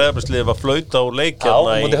eftir að Breiðabliksliðið var flauta úr leik Já,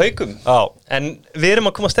 mútið Haukum. En við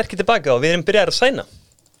erum að koma sterkir tilbaka og við erum byrjaðir að sæna.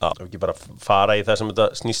 Já, við ekki bara fara í það sem þetta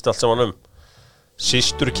snýst allt saman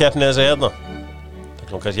Systur keppni þess að það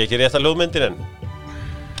er kannski ekki rétt að ljóðmyndir en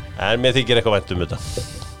mér þykir eitthvað vænt þetta.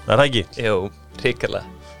 Það er það ekki? Jú, hrikalega.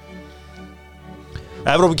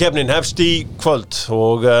 Evrópukeppnin hefst í kvöld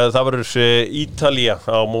og það verður Ítalía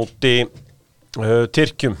á móti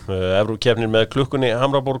Tyrkjum. Evrópukeppnin með klukkunni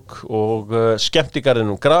Hamraborg og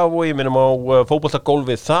skemmtigarðinum Grafvogi, minnum á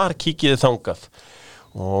fótboltagólfið þar kíkið þangað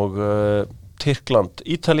og Tyrkland,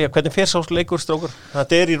 Ítalía, hvernig fer sá leikur strákur?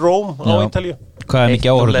 Þetta er í Róm á Ítalíu. Hvað er mikið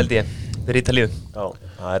áhörðum? Fyrir Ítalíu. Já,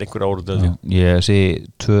 það er einhver áhörðum. Ég segi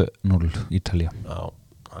 2-0 Ítalía. Já,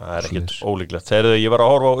 það er ekkert ólíklegt. Þegar ég var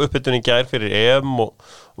að horfa á uppbytun í gær fyrir EM og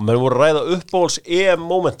mér voru að ræða uppbóls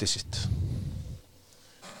EM-mómentið sitt.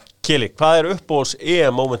 Kili, hvað er uppbóls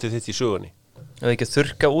EM-mómentið þitt í sögunni? Það er ekki að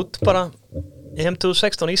þurrka út bara EM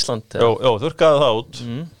 2016 Ísland. Jó, þurrkaði það út.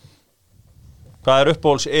 Hvað er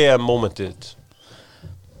uppbóls EM-mómentið þitt?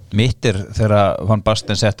 Mitt er þegar Van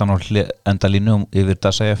Basten sett hann á endalínu yfir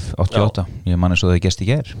Dasaev 88. Ég man eins og það gest í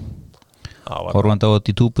gær. Horfandi á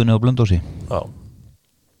þetta í túbunni og Blöndósi. Já.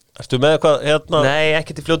 Ertu með eitthvað hérna? Nei,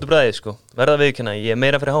 ekki til fljótu bræði sko. Verða viðurkenna, ég er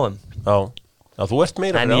meira fyrir HM. Já, þú ert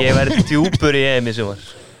meira fyrir HM. En ég verði djúpur í EM í sumar.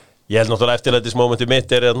 Ég held náttúrulega eftirlætismómentið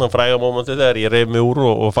mitt er fræga mómentið þegar ég reif mig úr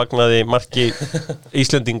og fagnaði marki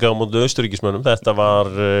Íslendinga á móti Austurríkismönnum. Þetta var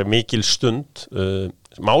mikil stund.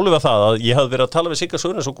 Málið var það að ég hafði verið að tala við Sigga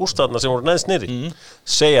Sörens og Gústaðna sem voru neðst niðri.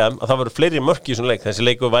 Segja að það voru fleiri mörk í þessum leik. Þessi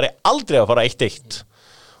leikur væri aldrei að fara 1-1.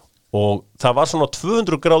 Og það var svona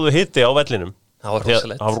 200 gráðu hiti á vellinum. Það var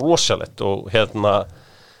rosalegt. Það var rosalegt og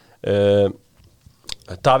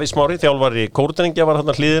Davíð Smári, þjálfari Kórdrengja var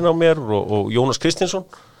hliðin á mér og Jónas Kristinsson.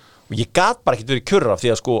 Og ég gat bara ekkert verið kjurra því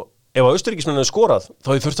að sko, ef að Austurríkismenn hefði skorað þá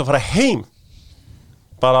hefði þurft að fara heim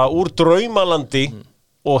bara úr draumalandi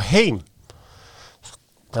og heim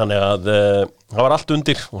þannig að það var allt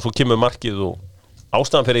undir og svo kemur markið og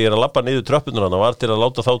ástæðan fyrir ég að labba niður tröppunar það var til að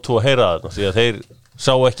láta þá tvo heyra þarna því að þeir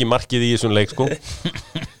sá ekki markið í þessum leik sko.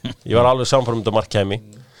 Ég var alveg samfram að mark kæmi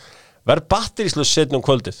verð batteríslaus seinna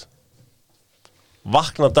kvöldið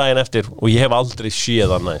vakna daginn eftir og ég hef aldrei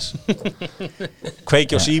séð það næs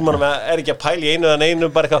kveiki á símanum er ekki að pæla í einu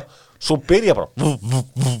bara eitthvað, svo byrja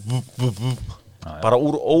bara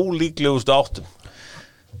úr ólíklegustu áttum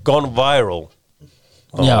gone viral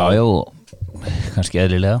Já, kannski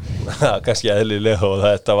eðlilega og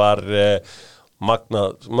þetta var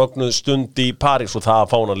magnuð stund í París og það að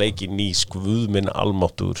fá hann að leiki Nýs Guð minn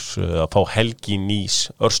almáttur að fá helgi Nýs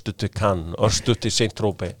örstuð til Cannes, örstuð til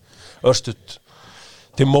Saint-Tropez örstuð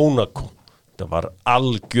til Monaco. Það var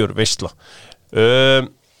algjör veisla.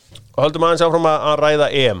 Höldum aðeins áfram að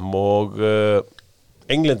ræða EM og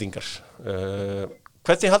englendingar.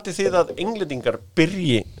 Hvernig haldið þið að englendingar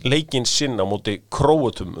byrji leikinn sinn á móti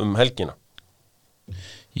Króötum helgina?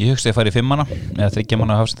 Ég hugsti að fara í 5-manna eða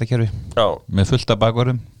 3-manna hafsentakerfi með fullt af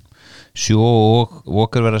bakvarum. Sjó og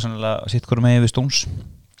Walker verða sennilega sitt hvorum megin við Stones.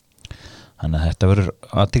 Þannig að þetta verður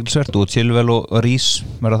athyglisvert og Chilwell og Rhys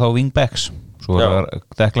verða þá wingbacks. Svo er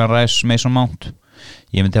Declan Rice, Mason Mount.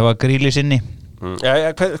 Ég myndi hafa Grealish inni.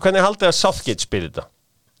 Hvernig haldið að Southgate spyrir þetta?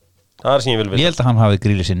 Það er sem ég vil vita. Ég held að hann hafi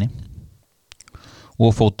Grealish inni.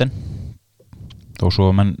 Og Foden. Og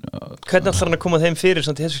svo menn... Hvernig ætlar hann að koma þeim fyrir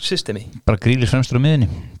svona til þessu systemi? Bara Grealish fremstur á miðinni.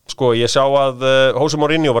 Sko, ég sá að Jose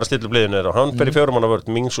Mourinho var að stilla upp liðinu þeirra. Hann fer í 4 manna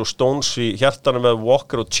vörn. Mings og Stones í hjartanum með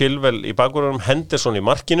Walker og Chilwell í bakvörðunum. Henderson í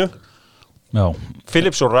markinu. Já.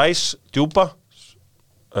 Phillips og Rice djúpa.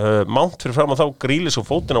 Mount fyrir fram að þá Grealish og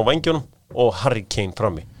Foden á vængjunum og Harry Kane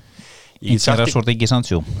frammi. Ég get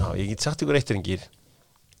sagt ykkur eitt rengir.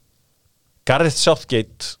 Gareth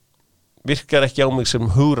Southgate virkar ekki á mig sem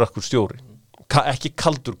hugrakkur stjóri. Ekki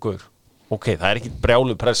kaldur gaur. Ok, það er ekki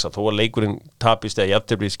brjálu pressa þó að leikurinn tapist eða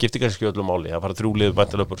jafntefli skiptir kannski öllu máli. Það fara 3 lið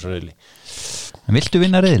væntanlega upp úr svona riðli. En viltu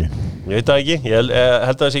vinna riðilinn? Ég veit það ekki. Ég held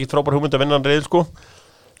að það sé ekki frábær hugmynd að vinna riðil sko.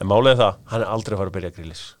 En málið er það, hann er aldrei að fara að byrja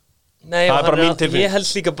Grealish. Nei, ég held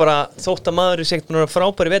líka bara þótt að maður sé ekkert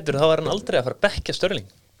frábæri vetur þá er hann aldrei að fara að bekkja Störling.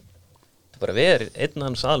 Það er bara verið einn af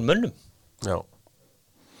hans aðalmönnum. Já.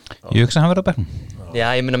 Ég hugsa að hann verið á bekknum. Já,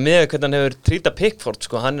 ég meina með hvernig hann hefur trýta Pickford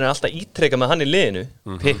sko, hann er alltaf ítrekað með hann í liðinu.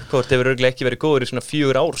 Pickford hefur örugglega ekki verið góður í svona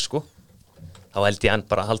 4 ár sko. þá held ég hann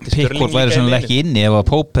bara haldi Pickford væri sannlega ekki inni ef að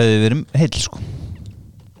Pope hefði verið heill sko.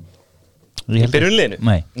 Í byrjunliðinu?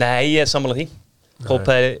 Nei, ég er sammála því.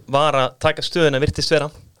 Pope var að taka stöðuna virtist vera.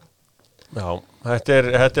 Já, þetta er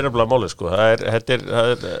nefnilega málið sko.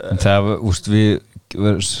 Það, úst,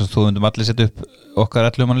 þú myndum allir setja upp okkar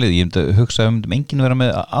 11 manna lið. Ég myndi að hugsa að myndum enginn vera með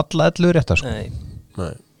alla 11 rétta sko. Nei.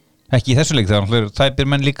 Ekki í þessu leik, það tæpir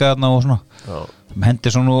menn líka þarna og svona. Já.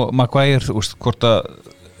 Henderson og Maguire, úst, hvort að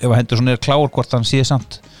ef Henderson klár, hvort hann sé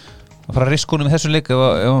samt að fara að riskunum í þessu leik ef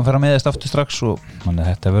hann fara með þess aftur strax og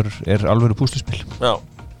þetta er alvöru púsluspil. Já.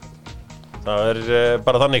 Það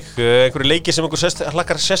bara þannig, einhverju leiki sem einhver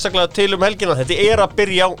hlakkar sérstaklega til helgina, þetta að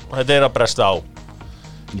byrja á, þetta að bresta á.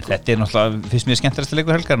 Þetta náttúrulega, fyrst mér skemmtilegasti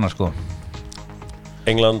leikur helgarinnar sko.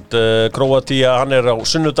 England, Króatía, hann á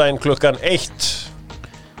sunnudaginn klukkan 1.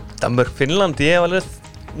 Danmörk, Finnland, ég hef alveg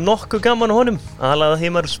nokkuð gaman á honum, aðalega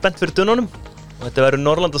heimar spennt fyrir dununum og þetta verður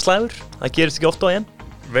Norrlandaslægur, það gerist ekki ofta á EM.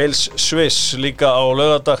 Wales, Sviss líka á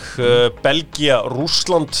laugardag, Belgia,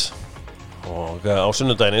 Rússland og á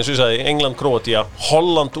sunnudaginn eins og ég sagði England, Króatía,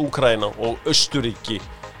 Holland, Úkraína og Austurríki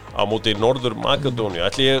á móti Norður Makedóníu.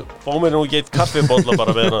 Ætli ég fá mér nú ekki eitt kaffibolla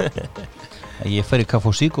bara með hana. Ég fer í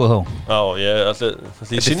Café Síko þá. Já,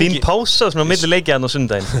 þetta er fín pása svona milli leikja á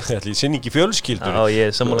sunnudaginn. Ætli ég sinni ekki fjölskyldur. Já,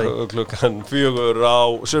 ég er sammála. Klukkan 4 á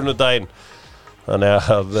sunnudaginn.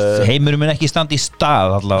 Þannig að heimurum ekki standi í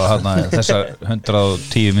stað allavega þessar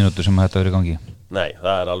 110 mínútur sem þetta verið í gangi. Nei,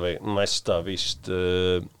 það alveg næsta víst.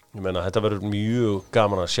 Ég meina, þetta verður mjög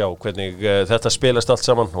gaman að sjá hvernig þetta spilast allt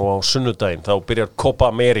saman og á sunnudaginn þá byrjar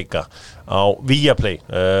Copa America á Viaplay.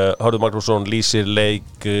 Hörður Magnússon lýsir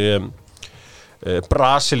leik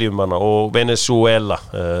Brasilíumanna og Venezuela.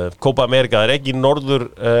 Copa America ekki Norður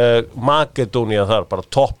Makedónía þar, bara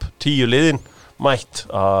topp 10 liðin mætt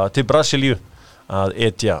til Brasilíu að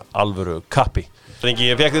etja alvöru kappi.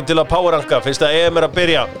 Ég fekk þið til að powerranka fyrst að EM að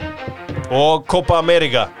byrja og Copa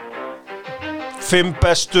America 5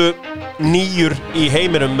 bestu nýjur í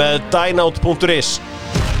heiminum með Dynout.is.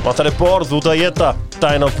 Vantar borð út að éta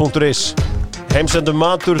Dynout.is. Heimsendum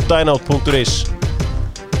matur Dynout.is.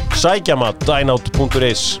 Sækjamat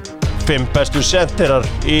Dynout.is. 5 bestu senterar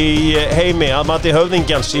í heimi að mati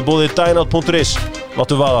höfðingjans í búði Dynout.is.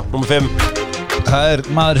 Láttu vaða, nummer 5. Það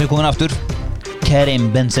maður sem komin aftur, Karim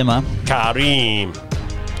Benzema. Karim.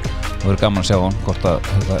 Það verður gaman að sjá hann hvort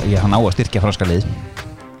að hann á að styrkja franska lið.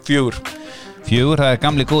 4, það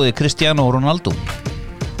gamli góði Cristiano Ronaldo.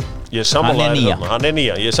 Ég sammála þér. Hann er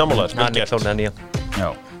nýja, ég sammála þér. Hann er klárlega nýja. Já.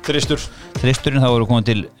 Þristurinn þá verður komin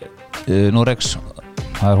til Noregs.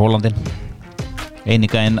 Það Hollandinn. Eini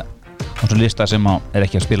gæinn á svona lista sem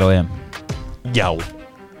ekki að spila á EM. Já.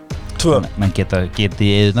 2. Menn geta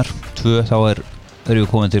í eðunar. 2 þá erum við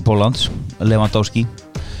komin til Póllands, Lewandowski.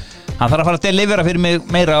 Hann þarf að fara að delivera fyrir mig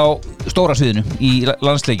meira á stóra sviðinu í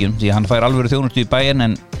landsleikjum því hann fær alvöru þjónustu í Bayern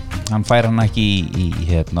en hann fær hann ekki í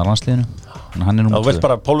landsliðinu. Hann þú vilt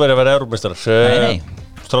bara Pólverja vera Evrópumeistarar. Nei.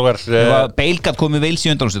 Strákar. Bale gat komið Wales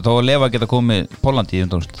í undanúrslit þá Leva geta komið Póllandi í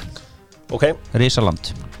undanúrslit. Ok.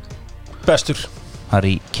 Risaland. Bestur.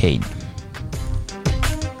 Harry Kane.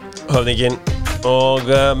 Höfðinginn og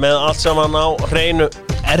með allt saman á hreinu.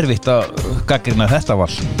 Erfitt að gagnrýna þetta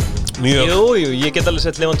val. Mjög. Jú, ég get alveg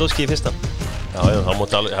sett Lewandowski í fyrsta. Já, það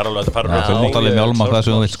mátt alveg, það alveg þetta parra. Það mátt alveg mjálma hvað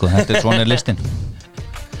sem þú vilt, sko. Þetta er svona listin.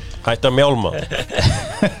 Hætt að mjálma.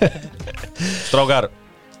 Strákar,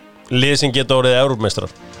 lið sem geta orðið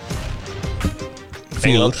Evrópumeistarar.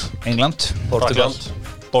 4. England.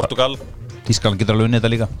 Portugal. Þýskaland getur alveg unnið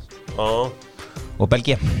þetta líka. Og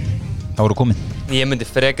Belgia. Það voru komin. Ég myndi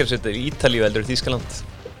frekar setja Ítalíu heldur Þýskaland.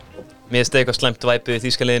 Mér finnst eitthvað slæmt væpið í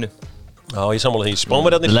þýska liðinu. Já, ég sammála því.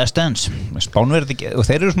 Spánverjarnir. The Last Dance. Spánverjarnir ekki, og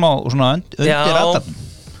þeir eru svona undir radarn.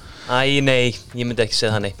 Nei, ég myndi ekki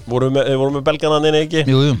segja það nei. Vorum með Belgana neina ekki?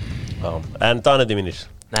 Jú. Já, en Danirnir mínir.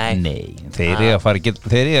 Nei. Þeir eiga að fara,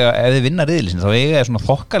 ef þeir vinna riðilsinn, þá eiga svona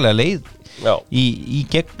þokkalega leið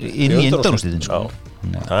inn í undanúrslitin, sko.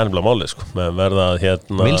 Það er nefnilega málið, sko. Með verða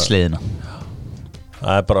Vilsleiðina.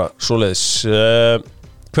 Það bara svoleiðis.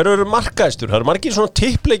 Hver eru markaðistur? Það eru margir svona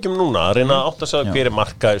tippleikjum núna að reyna að átta sig hver er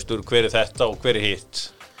markaðistur, hver er þetta og hver er hitt.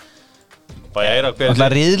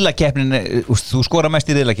 Alltaf riðlakeppnin, þú skora mest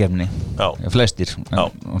í riðlakeppninni. Flestir.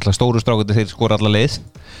 Alltaf stóru strákutir þeir skora alla leið.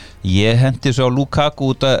 Ég hendi svo á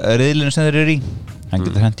Lukaku út af riðlinu sem þeir eru í. Hann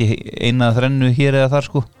getur hendi eina þrennu hér eða þar,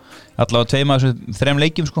 sko. Allavega 2 af þessum 3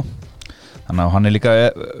 leikjum, sko. Þannig að hann er líka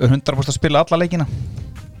 100% að spila alla leikina.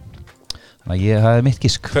 Þannig að það er mitt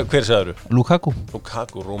gisk. Hver sagður þú?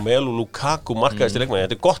 Lukaku, Romelu Lukaku markaðist í leikmanni.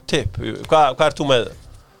 Þetta er gott tipp. Hvað ert þú með?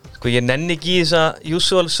 Sko ég nenni ekki í þessa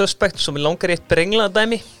usual suspect sem langar í eitt brenglaða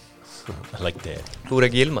dæmi. I like that. Þú er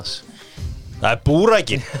ekki Yilmaz. Það er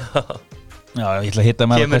búrækin. Já, ég ætla að hitta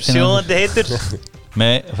með Kemur sjóðandi heitur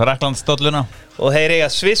með Fraklandsdolluna. og þeir eiga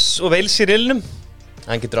Sviss og Wales í riðlinum.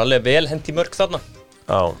 Hann getur alveg vel hendi mörk þarna.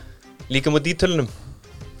 Já. Líka mútið ítölunum.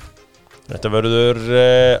 Þetta verður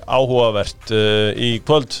áhugavert í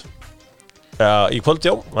kvöld. Já, í kvöld,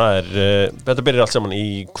 já. Þetta byrjar allt saman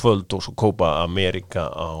í kvöld og svo Copa America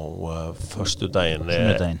á föstudaginn.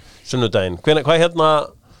 Sunnudaginn. Hvað hérna...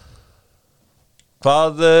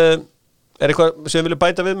 Hvað... Er eitthvað sem þið viljið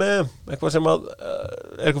bæta við með? Eitthvað sem að...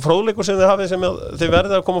 Er eitthvað fróðleikur sem þið hafið sem þið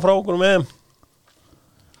verðið að koma frá okkur með?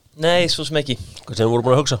 Nei, svo sem ekki. Hvað sem þið voru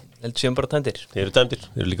búin að hugsa? Heldur séum bara tæmdir. Þið eru tæmdir,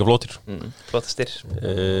 þið eru líka flottir. Flottastir.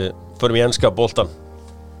 Förum í enska boltan.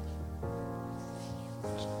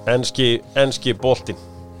 Enski boltin.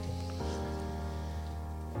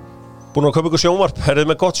 Búin að kaupa ykkur sjónvarp? Er þið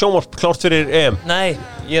með gott sjónvarp klárt fyrir EM? Nei,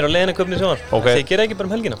 ég er á leiðinu að köpna í sjónvarp. Okay. Þeir gera ekki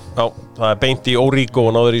bara helgina. Já, það er beint í Origo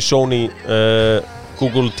og náður í Sony,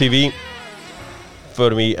 Google TV.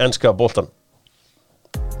 Förum í enska boltan.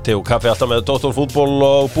 Te og kaffi alltaf með Dr. Fútbol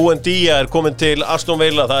og Buendía er komin til Aston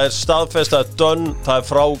Villa. Það er staðfest, það er done, það er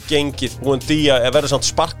frágengið. Buendía er verið samt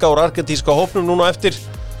sparka úr argentíska hópnum núna eftir.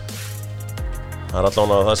 Það er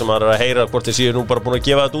allavega það sem maður er að heyra hvort þið séu nú bara búin að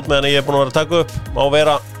gefa þetta út meðan ég er búin að vera að taka upp. Má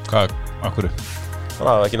vera... Hvað? Akkur? Það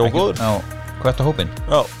er ekki nógu góður. Já, hvert á hópinn?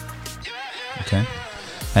 Já. Ok.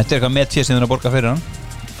 Þetta er eitthvað með sem þeir að borga fyrir hann.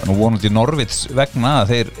 Nú vonandi Norvits vegna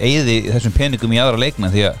að þeir eyði þessum peningum í aðra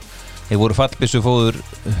leikna því að þeir voru fallbissu fóður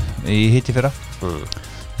í hitti fyrra.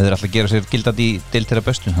 Þeir eru alltaf að gera sér gildandi í deild þeirra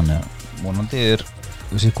bestu. Þannig að vonandi er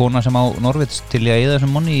þessi kona sem á Norvits til að eyða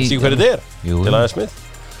þessum manni í... Sýk hverju þetta er? Jú. Til aðeins Smith.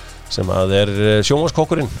 Sem að er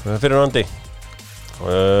sjónvarskokkurinn fyrir Randi.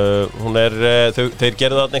 Hún er, þeir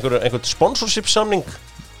gerðu þarna einhvern sponsorship samning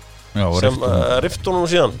sem riftunum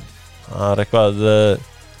síðan. Það er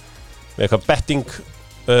eitthvað betting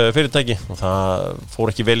fyrirtæki og það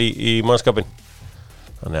fór ekki vel í mannskapin.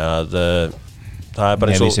 Þannig að það er bara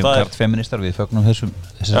eins og við sem kartfeministar við fögnum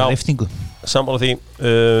þessari riftingu. Sammála því,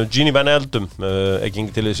 Gini Van Eldum ekki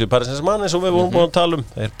yngi til þessu Paris Saint-Germain eins og við vorum búin að tala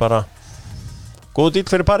þeir bara góð dýl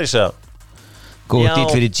fyrir París eða? Góð dýl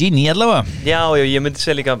fyrir Gini allavega? Já, ég myndi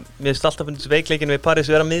segja líka, mér finnst alltaf fundist veikleikin við París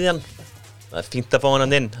vera miðjan. Það er fínt að fá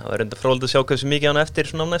hann inn. Það var enda fróðilegt að sjá hversu mikið hann eftir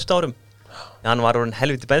svona á næstu árum. Hann var orðinn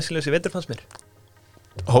helviti bensinlaus í vetur fannst mér.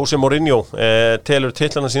 Jose Mourinho telur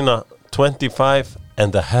titlana sína 25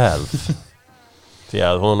 and a half því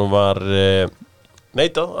að honum var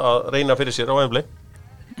neitað að reyna fyrir sér á Wembley.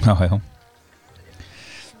 Já.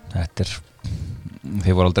 Þetta er...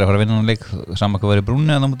 Þið voru aldrei að fara að vinna hann leik saman hvað var í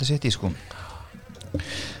brúnni að það múti sitt í sko.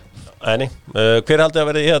 Nei, hver haldið að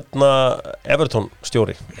verið hérna Everton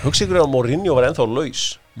stjóri? Hugsa ykkur að Mourinho var ennþá laus.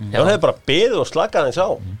 Hann hefði bara beðið og slakað eins á.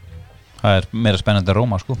 Það er meira spennandi að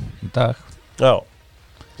Róma sko í dag. Já.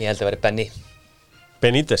 Ég held að verið Benny.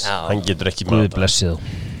 Benítez, hann getur ekki Guð blessið.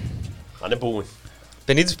 Hann er búinn.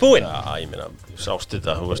 Benítez búinn? Já, ég meina, sást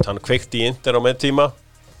þetta, þú veist, hann kveikti í Inter á meðtíma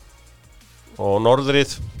og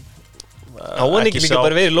Norðrið hann ekki líka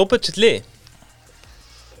bara verið low budget lið?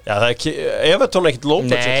 Já, það er ekki, Everton er ekkert low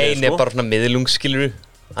budget lið, Nei, bara svona miðlungsskilur.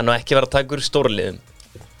 Hann á ekki verið að taka úr stóra liðum.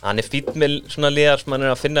 Hann er fínn með svona liðar sem hann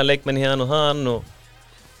er að finna leikmenn hérna og þann og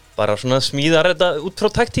bara svona smíðar þetta út frá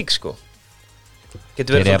taktík, sko.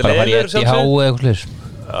 Getur verið svona leiðilegur sjálfsög?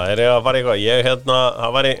 Það er að fara eitthvað,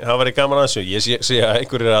 það væri gaman að þessu. Ég sé að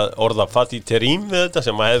einhver er að orða Fatih Terim við þetta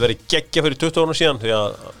sem að hefði verið geggja fyrir 20 árum síðan því að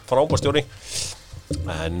frábærstjóri.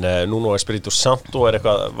 En núna er Espírito Santo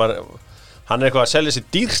hann er eitthvað að selja sér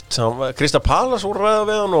dýrt. Crystal Palace voru ræða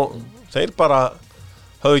við hann og þeir bara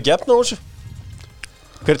höfðu ekki efna á þessu.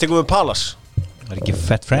 Hver tekur við Palace? Það er ekki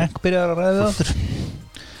Fat Frank byrjar að ræða við áttur.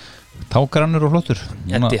 Tákarannur og flottur.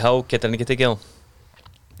 Eddie Howe getur hann ekki tekið á.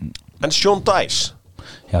 En Sean Dyche?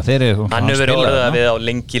 Já, þeir eru... Hann hefur verið orðað við á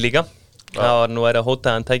lengi líka. Það var nú að hóta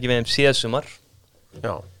að hann tæki við síðasumar.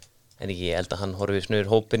 Já. En ég held að hann horfið snur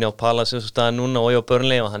hópinni á Palace eins og staða núna og á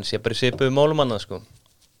Burnley og hann sé bara svipuð málum annað sko.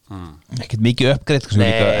 Ekkert mikið uppgreitt, sko.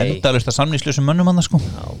 Líka endalaust að samlýslusum mönnum annað sko.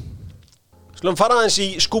 Já. Skulum fara aðeins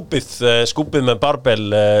í skúpið með barbell,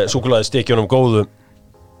 súkkulaði stekjunum góðu.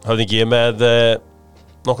 Höfðingi, ég með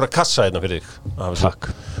nokkra kassa hérna fyrir þig. Takk.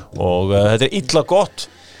 Og þetta er illa gott.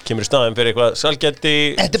 Kemur í staðin fyrir eitthvað salgæti.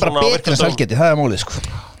 Þetta er bara betur en salgæti, það er málið sko.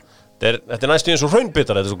 Þetta er næstu eins og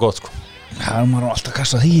hraunbitar, þetta er svo gott sko. Það er maður alltaf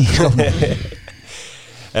kassa því.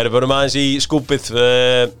 Erum við aðeins í skúpið.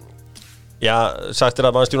 Já, sagt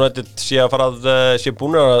að Manchester United sé að fara sé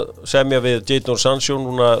búin að semja við Jadon Sancho.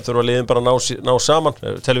 Núna þurfa liðin bara að ná saman.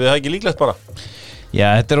 Telum við það ekki líklegt bara? Já,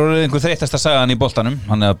 þetta er orðið einhver þreyttasta sagan í boltanum.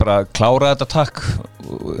 Hann er bara að klára þetta takk.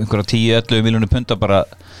 Einhverja 10-11 miljónir punda bara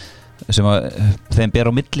sem að þeim ber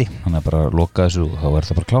á milli, þannig að bara loka þessu og þá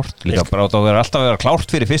það bara klárt líka bara þá alltaf að vera klárt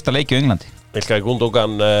fyrir fyrsta leiki á Englandi. Ilkay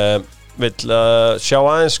Gundogan vill sjá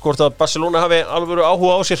aðeins hvort að Barcelona hafi alvöru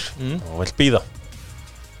áhuga á sér og vill bíða.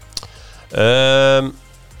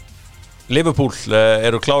 Liverpool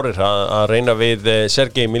eru klárir að reyna við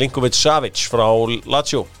Sergej Milinkovic-Savic frá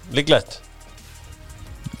Lazio, líklegt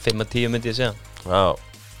 5-10 myndi ég segja. Já.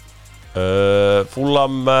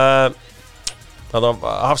 Fulham þarna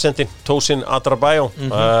hafsendin Tosin Adarabioyo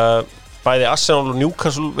bæði Arsenal og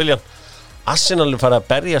Newcastle viljan. Arsenal er farið að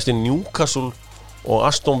berjast í Newcastle og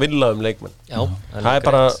Aston Villa leikmenn. Já,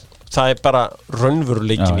 það er bara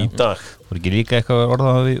raunveruleikin í dag. Var ekki líka eitthvað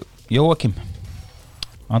orðað við Jóakim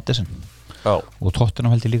Andersen og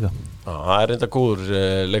Tottenham held ég líka. Já, það er enda góður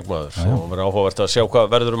leikmaður og verður áhugavert að sjá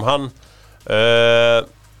hvað verður hann.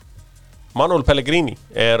 Manuel Pellegrini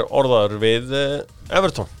er orðaður við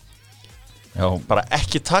Everton. Já. Bara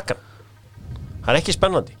ekki taka hann. Það er ekki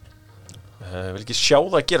spennandi. Vil ekki sjá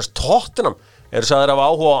það að gerast. Tottenham sagðir af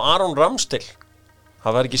áhuga á Aaron Ramsdale.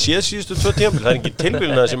 Það var ekki séð síðustu 2 tímabil. Það er ekki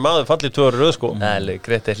tilvílun að þessi maður fallið 2 röð sko. Nei,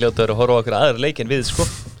 Greti hljótaður að horfa okkur aðra leikin við sko.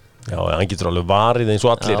 Já, hann getur alveg varið eins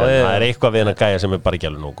og allir en það er eitthvað við hann að gæja sem er bara ekki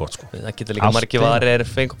alveg nóg gott sko. Það getur líka margir varir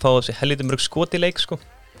fengið að fá þessi helviti mörg skot í leik sko.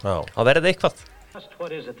 Já. Það verður eitthvað.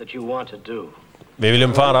 Við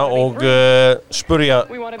viljum fara og spurja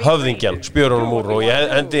höfðingjan, spjörunum úr og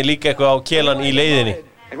ég hendi líka eitthvað á kelan í leiðinni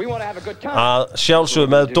að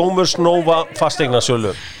sjálfsögðu með Dómurs Nova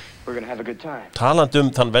fasteignasölu. Talandi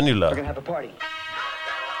þann venjulega.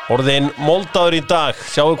 Orðin moldaður í dag,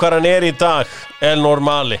 sjáu hvað hann er í dag, El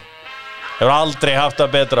Normali. Hefur aldrei haft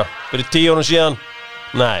það betra. Fyrir 10 árum síðan?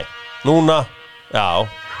 Nei. Núna? Já.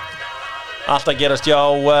 Allt að gerast hjá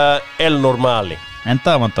El Normali.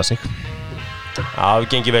 Enda að vanda sig. Já, við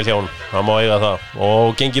gengið vel hjá hún. Það má eiga það.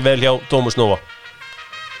 Og gengið vel hjá Dómurs Nova.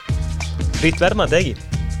 Frýtt verðmætt, ekki?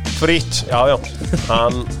 Frýtt, já.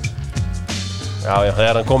 Hann... Já,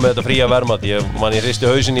 þegar hann kom með þetta fría verðmætt. Ég hristi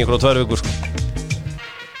hausinn í einhverjum 2 vikur, sko.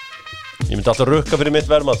 Ég myndi alltaf rukka fyrir mitt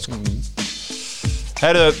verðmætt, sko.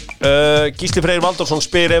 Herðu, Gísli Freyr Valdorsson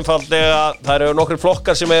spyr einfaldlega, það eru nokkrir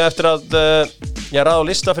flokkar sem eiga eftir að ég ræða á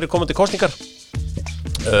lista fyrir komandi kosningar.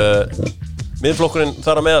 Miðflokkurinn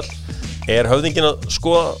þar að meðal. Er höfðingin að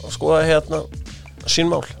skoða hérna sín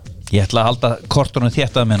mál? Ég ætla að halda kortunum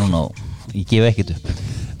þéttað með núna og ég gef ekkert upp.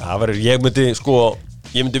 Það verður, ég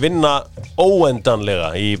myndi vinna óendanlega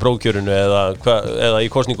í prófkjörinu eða í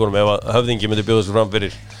kosningunum ef að höfðingi myndi bjóða sig fram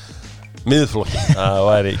fyrir miðflokkin. Það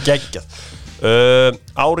væri geggjað.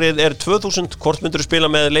 Árið er 2000, hvort myndur þú spila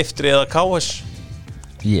með Leiftri eða KS?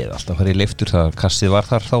 Ég er alltaf að fara í Leiftur, það kassið var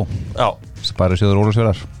þar þá. Já. Sparisjóður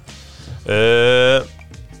Ólafsfjarðar.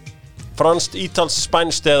 Franskt, ítalskt,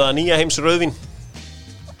 spænskt eða nýja heims rauðvín?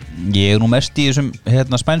 Ég er nú mest í þessum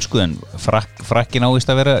spænsku en frakkin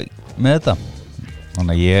ávist að vera með þetta.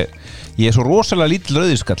 Þannig að ég er svo rosalega lítill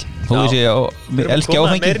rauðinskall. Þó þess ég elski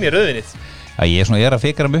áfengi. Meirin í rauðvinnið. Ég er að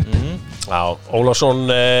fikra mig upp. Já, Ólafsson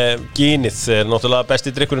gínið er náttúrulega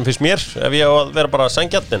besti drikkurinn fyrst mér ef ég á að vera bara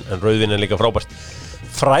sængjarn en rauðvín er líka frábært.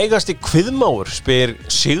 Frægasti kviðmáur spyr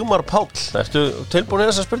Sigmar Páll. Ertu tilbúin í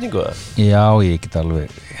þessa spurningu? Já, ég get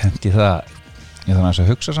alveg hendi það. Ég þannig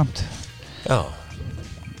að hugsa samt. Já.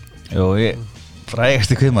 Jó,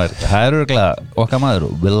 frægasti kviðmaður. Það er örugglega okkar maður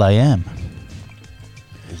Will.i.am.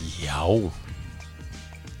 Já.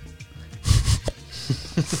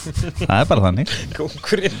 Það er bara þannig.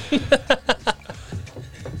 Kóngurinn.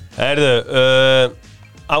 Herðu,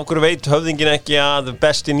 af hverju veit höfðingin ekki að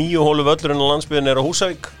besti 9 hólu völlurinn á landsbyggðinni er á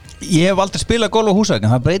Húsavík? Ég hef aldrei spilað golf á Húsavík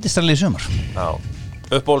en það breytist alveg í sumar. Já.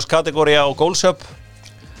 Uppbólskategóría á Goalshub?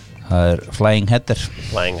 Það er Flying Header.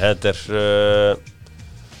 Flying Header.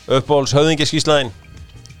 Uppbóls höfðingiskíslaðinn?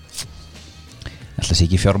 Ætla sé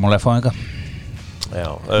ekki fjármála FH. Já.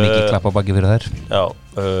 Mikið klapp á baki fyrir þær. Já.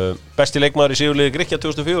 Besti leikmaður í sigurliði Grikkja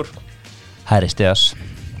 2004? Harry Steas.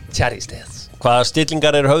 Hvaða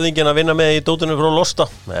stillingar er höfðingin að vinna með í dótinu frá Losta?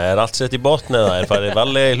 Er allt sett í botn eða er farið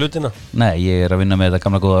varlega í hlutina? Nei, ég er að vinna með þetta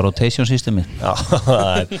gamla góða rotation systemi. Já,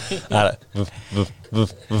 það er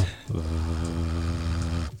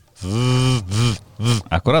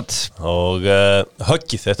Akkurat. Og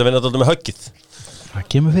höggið, þetta vinna dálítið með höggið. Það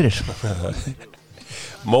kemur fyrir.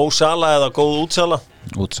 Mo Salah eða góð útsala?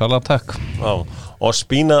 Útsala, takk. Já, og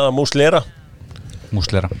Spína eða Muslera?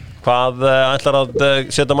 Muslera. Hvað ætlar að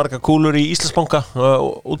setja marga kúlur í Íslandsbanka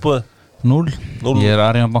útbúið? 0. Ég er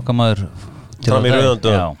Arion bankamaður fram í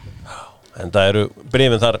rauðandu. Já. En það eru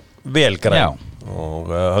bréfin þar vel græn. Já.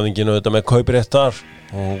 Og höfðinginu þetta með kauprétt þar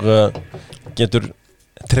og getur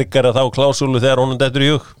tryggjara þá klásúlu þegar honum dettur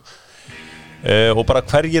í hug. og bara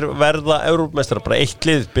hverjir verða Evrópumeistarar, bara eitt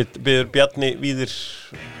lið byður Bjarni Víðir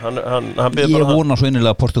hann byður Ég bara vona svo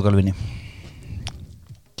innilega að Portugal vinni.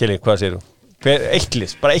 Kili, hvað segirðu? Eitt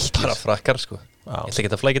lið, bara eitt lið Bara frakkar sko. Já. Ég ætla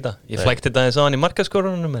ekki að flækja þetta. Ég flækti þetta aðeins á hann í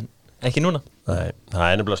markaskorunum en ekki núna. Nei, það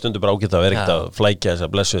er nefnilega stundu bara ágætt að vera ekkert Já. að flækja þessa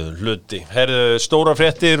blessuðu hluti. Herðu, stóra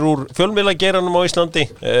fréttir úr fjölmiðlageiranum á Íslandi.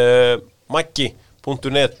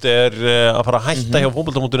 Maggi.net er að fara að hætta hjá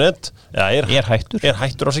fótbolta.net. Já, Er hættur. Er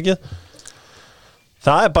hættur ásækið.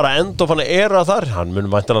 Það er bara end of hann þar. Hann mun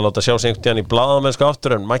væntanlega láta sjá sig einhvern tíðan í blaðamennsku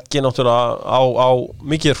aftur en Maggi náttúrulega á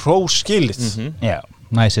mikið hrós skilið. Já,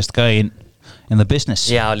 nicest guy in the business.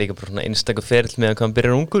 Já, líka bara svona einstakur ferill með að hann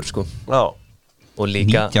byrjar ungur sko. Já. Og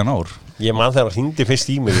líka 19 ár. Ég man þegar hann hringdi fyrst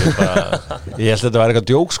í mig. Ég held að þetta var eitthvað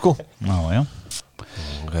djók sko. Já.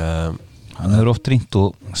 Hann hefur oft ringt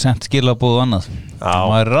og sendt skilabóð og annað. Já.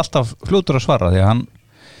 Maður er alltaf fljótur að svara því að hann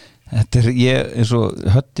þetta eins og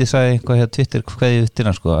Hötti sagði eitthvað hér Twitter hvað ég vittir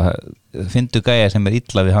hann sko fyndu gæja sem er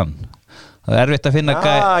illa við hann. Það er erfitt að finna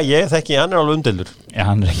gæja. Ég þekki, hann er alveg umdeildur. Já,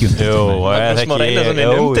 hann er ekki umdeildur. Jú, Magnús Már Einarsson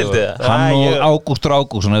er umdeildið það. Hann og Ágústur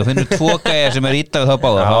Ágússon, ef þú finnur 2 gæja sem er illa við þá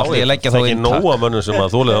báða, þá ætla ég að leggja þá Það inn er ekki nóga mönnum sem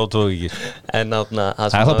að þólið átóðu ekki. En átna,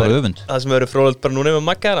 Það er þá bara öfund. Það sem verður fróðult bara núna með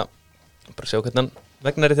Magga hana. Bara sjá hvernig hann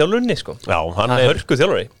vegnar í þjálfunni sko. Já, hann Það er hörku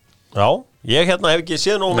þjálfari. Já, ég hef ekki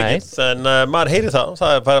séð nógu Nei. mikið en maður heyri það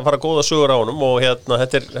er að fara góða sögur á honum og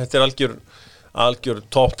þetta er algjör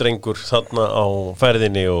toppdrengur þarna á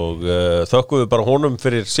ferðinni og þökkum við bara honum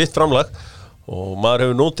fyrir sitt framlag og maður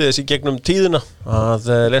hefur notið þessi gegnum tíðina að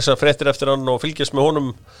lesa fréttir eftir hann og fylgjast með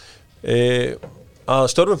honum að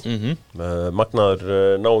störfum magnaður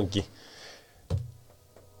náungi.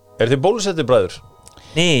 Er þið bólusettir bræður?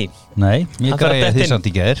 Nei. Nei, ég Hann þarf að græja detta þið inn. samt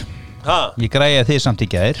í gær. Ha? Ég græja þið samt í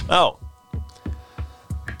gær. Já.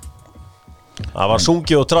 Það var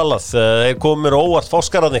sungið og trallað. Þeir komu mér á óvart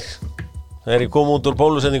fáskararnir. Þeir komu út úr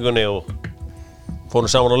bólusetningunni og fórum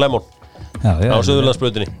saman á Lemon Já, á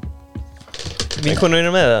Suðurlandsbrautinni. Vinkonu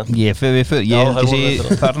einu með það. Ég Já, held þær ég voru sé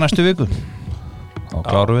þetta. þar næstu viku. Og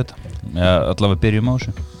klárum við þetta. Já, allavega byrjum á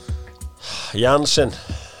þessu. Jansen.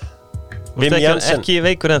 Þú Vim ert Jansen. ekki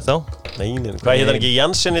veikur ennþá. Nei, hvað heit hann ekki?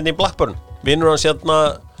 Jansen inn í Blackburn. Vinnur hans hérna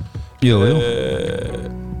Jú.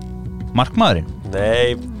 Markmaðurinn.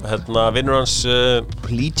 Nei, hérna vinnur hans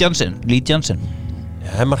Lee Jansen.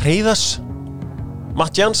 Hemma Reyðas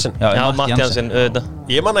Matt Jansen. Já, Matt Jansen, auðvitað.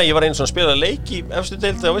 Ég man að ég var eins og spila leik í efstu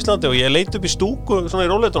deildi á Íslandi og ég leit upp í stúku svona í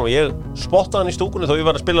róleitunum og ég spottaði hann í stúkunni þó ég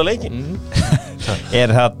var að spila leiki.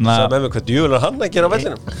 Er þarna Sæði með mig hvað djöful er hann að gera á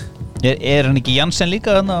vellinum. Er hann ekki Jansen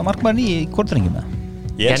líka þarna markmaðurinn í kortringum með?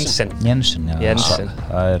 Jensen. Jensen, já. Jensen.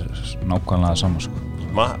 Það er nákvæmlega sama sko.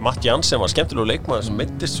 Matt Jansen var skemmtilegu leikmaður sem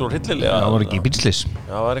meittist svo hryllilega. Það var ekki bílslis.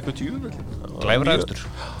 Já, það var eitthvað djöful. Glæfraðstur.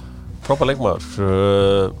 Frábær leikmaður.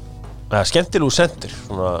 Skemmtilegu sendir,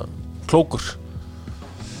 svona klókur.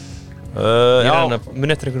 Ég er Já, hann að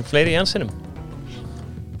muni eftir einhverjum fleiri Jansenum.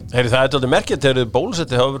 heyri, það er alltaf merkilegt þegar þið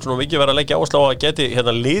bólusetti hafa verið svona mikið verið að leggja áherslu á að geti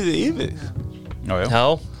hérna liðið yfir þig. Já,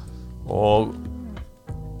 Og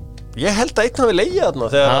ég held að einn hafi leigið þarna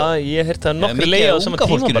þegar ég heyrti að nokkri leiða á sama unga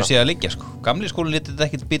tíma fólkinu bara. sé að liggja sko. Gamli skólinn lítið þetta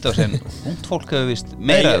ekkert býta á sig en ungt fólk hefur vist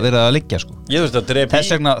meira Nei, verið að liggja sko. ég þurfti að drepa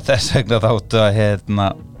Þess vegna þáttu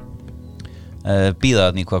að býða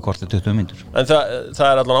þarna í hvað kortið 20 mínútur. En það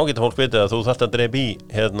er allan ágætt að fólk vitið að þú þarft að drepa í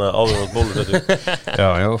hérna áður á bólusettu. Já.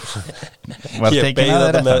 Var Ég tekin beið að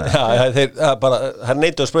þetta þér með, eftir það er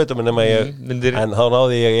neittu að sprauta mig nema ég, myndir- en þá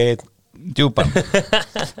náði ég einn. djúpan.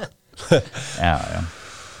 Já.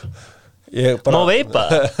 Ég bara, Má veipa?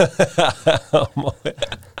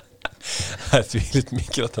 Það er þvílitt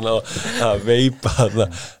mikilvægt að veipa þarna.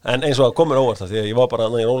 En eins og það komur óvart það því að ég var bara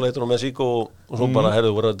þarna í róleitunum með sík og svo bara,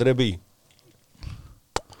 herðu, voru að drepa í.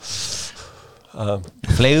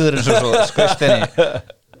 Fleigður eins og svo skvist henni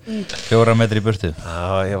 4 metri í burtu.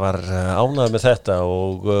 Já, ég var ánægður með þetta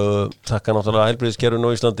og þakka náttúrulega heilbrigðiskerfinu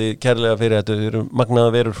á Íslandi kærlega fyrir þetta. Þau eru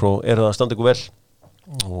magnaða verur og eru það að standa ykkur vel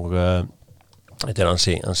og þetta er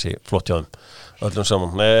ansi flott hjá þeim öllum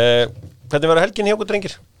saman. Hvernig verður helgin hjá okkur,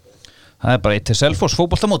 drengir? Það er bara eitt til Selfoss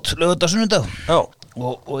fótboltamót laugardag sunnudag Já,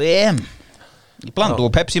 og EM í bland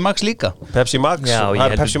og Pepsi Max líka. Pepsi Max, Já, ég það er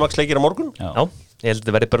held- Pepsi Max leikir á morgun. Já, ég held að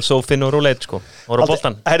þetta verði bara sófinn og rúleit sko. Og á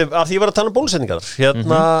boltan. Herru, af því ég var að tala um bólusetningar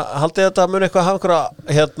haldið þetta mun eitthvað hafa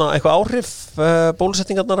eitthvað áhrif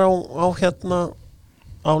bólusetningarnar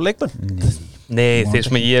á leikmenn? Nei, þeir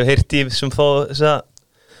sem ég hef heyrt í sem fá þessa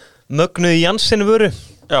mögnuð Jansen vöru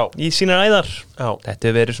Já, í sínar æðar. já, Þetta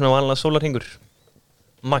hefur verið svona vanlega sólarhingur.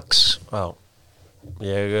 Max. já.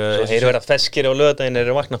 Ég Svo heyri verið að feskir á lögadaginn er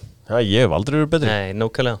að vakna. ég hef aldrei verið betri. Nei,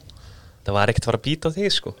 nákvæmlega. Það var ekkert að fara að býta á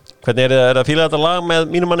þig sko. Hvernig er það að fíla þetta lag með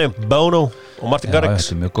mínum manni Bono og Martin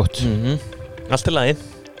Garrix? Þetta er mjög gott. Allt í lagi.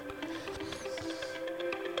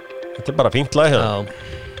 Þetta er bara fínt lag hérna. Já,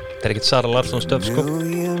 þetta er ekkert Sara Larsson stöf sko.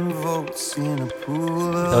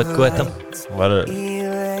 Það veit hvað þetta.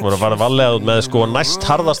 Hún var að fara varlega út með sko næst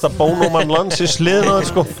harðasta Bono-mann landsins liðnaður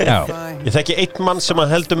sko. Já. Ég þekki einn mann sem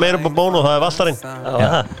að heldur meira upp á Bono og það er Valtarinn. Já.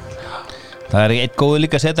 Það er eitt góður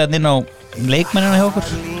líka að setja þetta inn á leikmennina hjá okkur.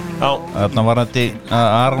 Já. Þarna var þetta að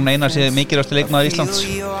Aron Einar sé mikilvægasti leikmaður Íslands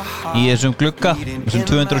í þessum glugga, þessum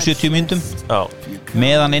 270 mínútum. Já.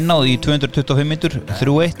 Meðan inn á í 225 mínútur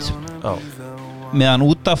 3-1. Já. Meðan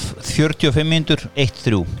út af 45 mínútur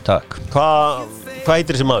 1-3. Takk. Hvað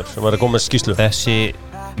heitir þessi maður sem var að koma með skýrslu? Þessi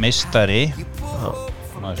meistari,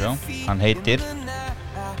 hann heitir,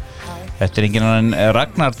 þetta er enginn annan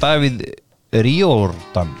Ragnar Davíð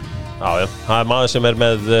Riordan. Já, það er maður sem er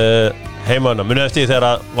með heimauna. Munið eftir því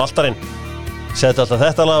þegar Valtarinn setti alltaf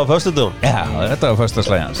þetta lag á föstudaginn. Já, þetta var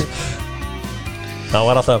föstudagsslagið hans. Það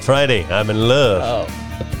var alltaf Friday, I'm in love.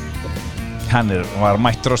 Hann var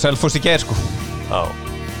mættur á Selfoss í gær sko. Já.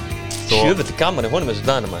 Sjöfull gaman í honum þessu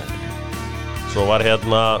daginn maður. Svo var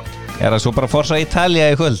hérna Er það svo bara Forza Italia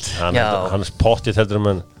í kvöld? Hann pottið heldur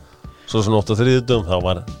menn. Svo svona 8 á þriðjudum þá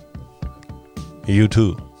var U2.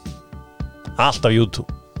 Alltaf U2.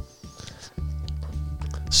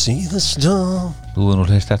 See the storm. Þú hefur nú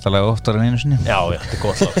hlust þetta lag oftar en einu sinni. Já, þetta er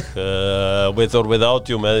gott lag. With or Without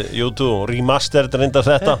You með U2. Remastered reyndar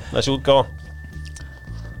þetta, þessi útgáfa.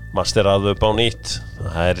 Masterað upp á nýtt.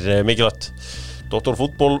 Það er mikilvægt. Dr.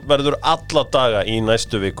 Fútból verður alla daga í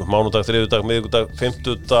næstu viku. Mánudag, þriðjudag, miðvikudag,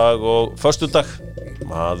 fimmtudag og föstudag.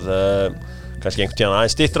 Kannski einhvern tíðan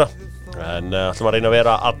aðeins styttra. En ætlum að reyna að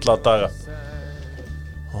vera alla daga.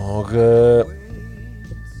 Og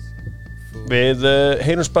við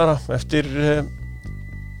heyrumst bara eftir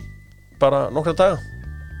bara nokkra daga.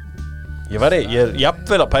 Ég er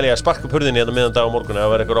jafnvel að pæla að sparka upp hurðinni hérna miðan dag á morgun ef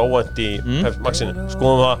það verður eitthvað óvænt í Maxinu.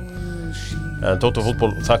 Skoðum það. En Dr.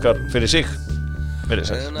 Fútból þakkar fyrir sig. Verið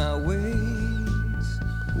sæl.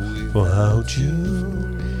 Without you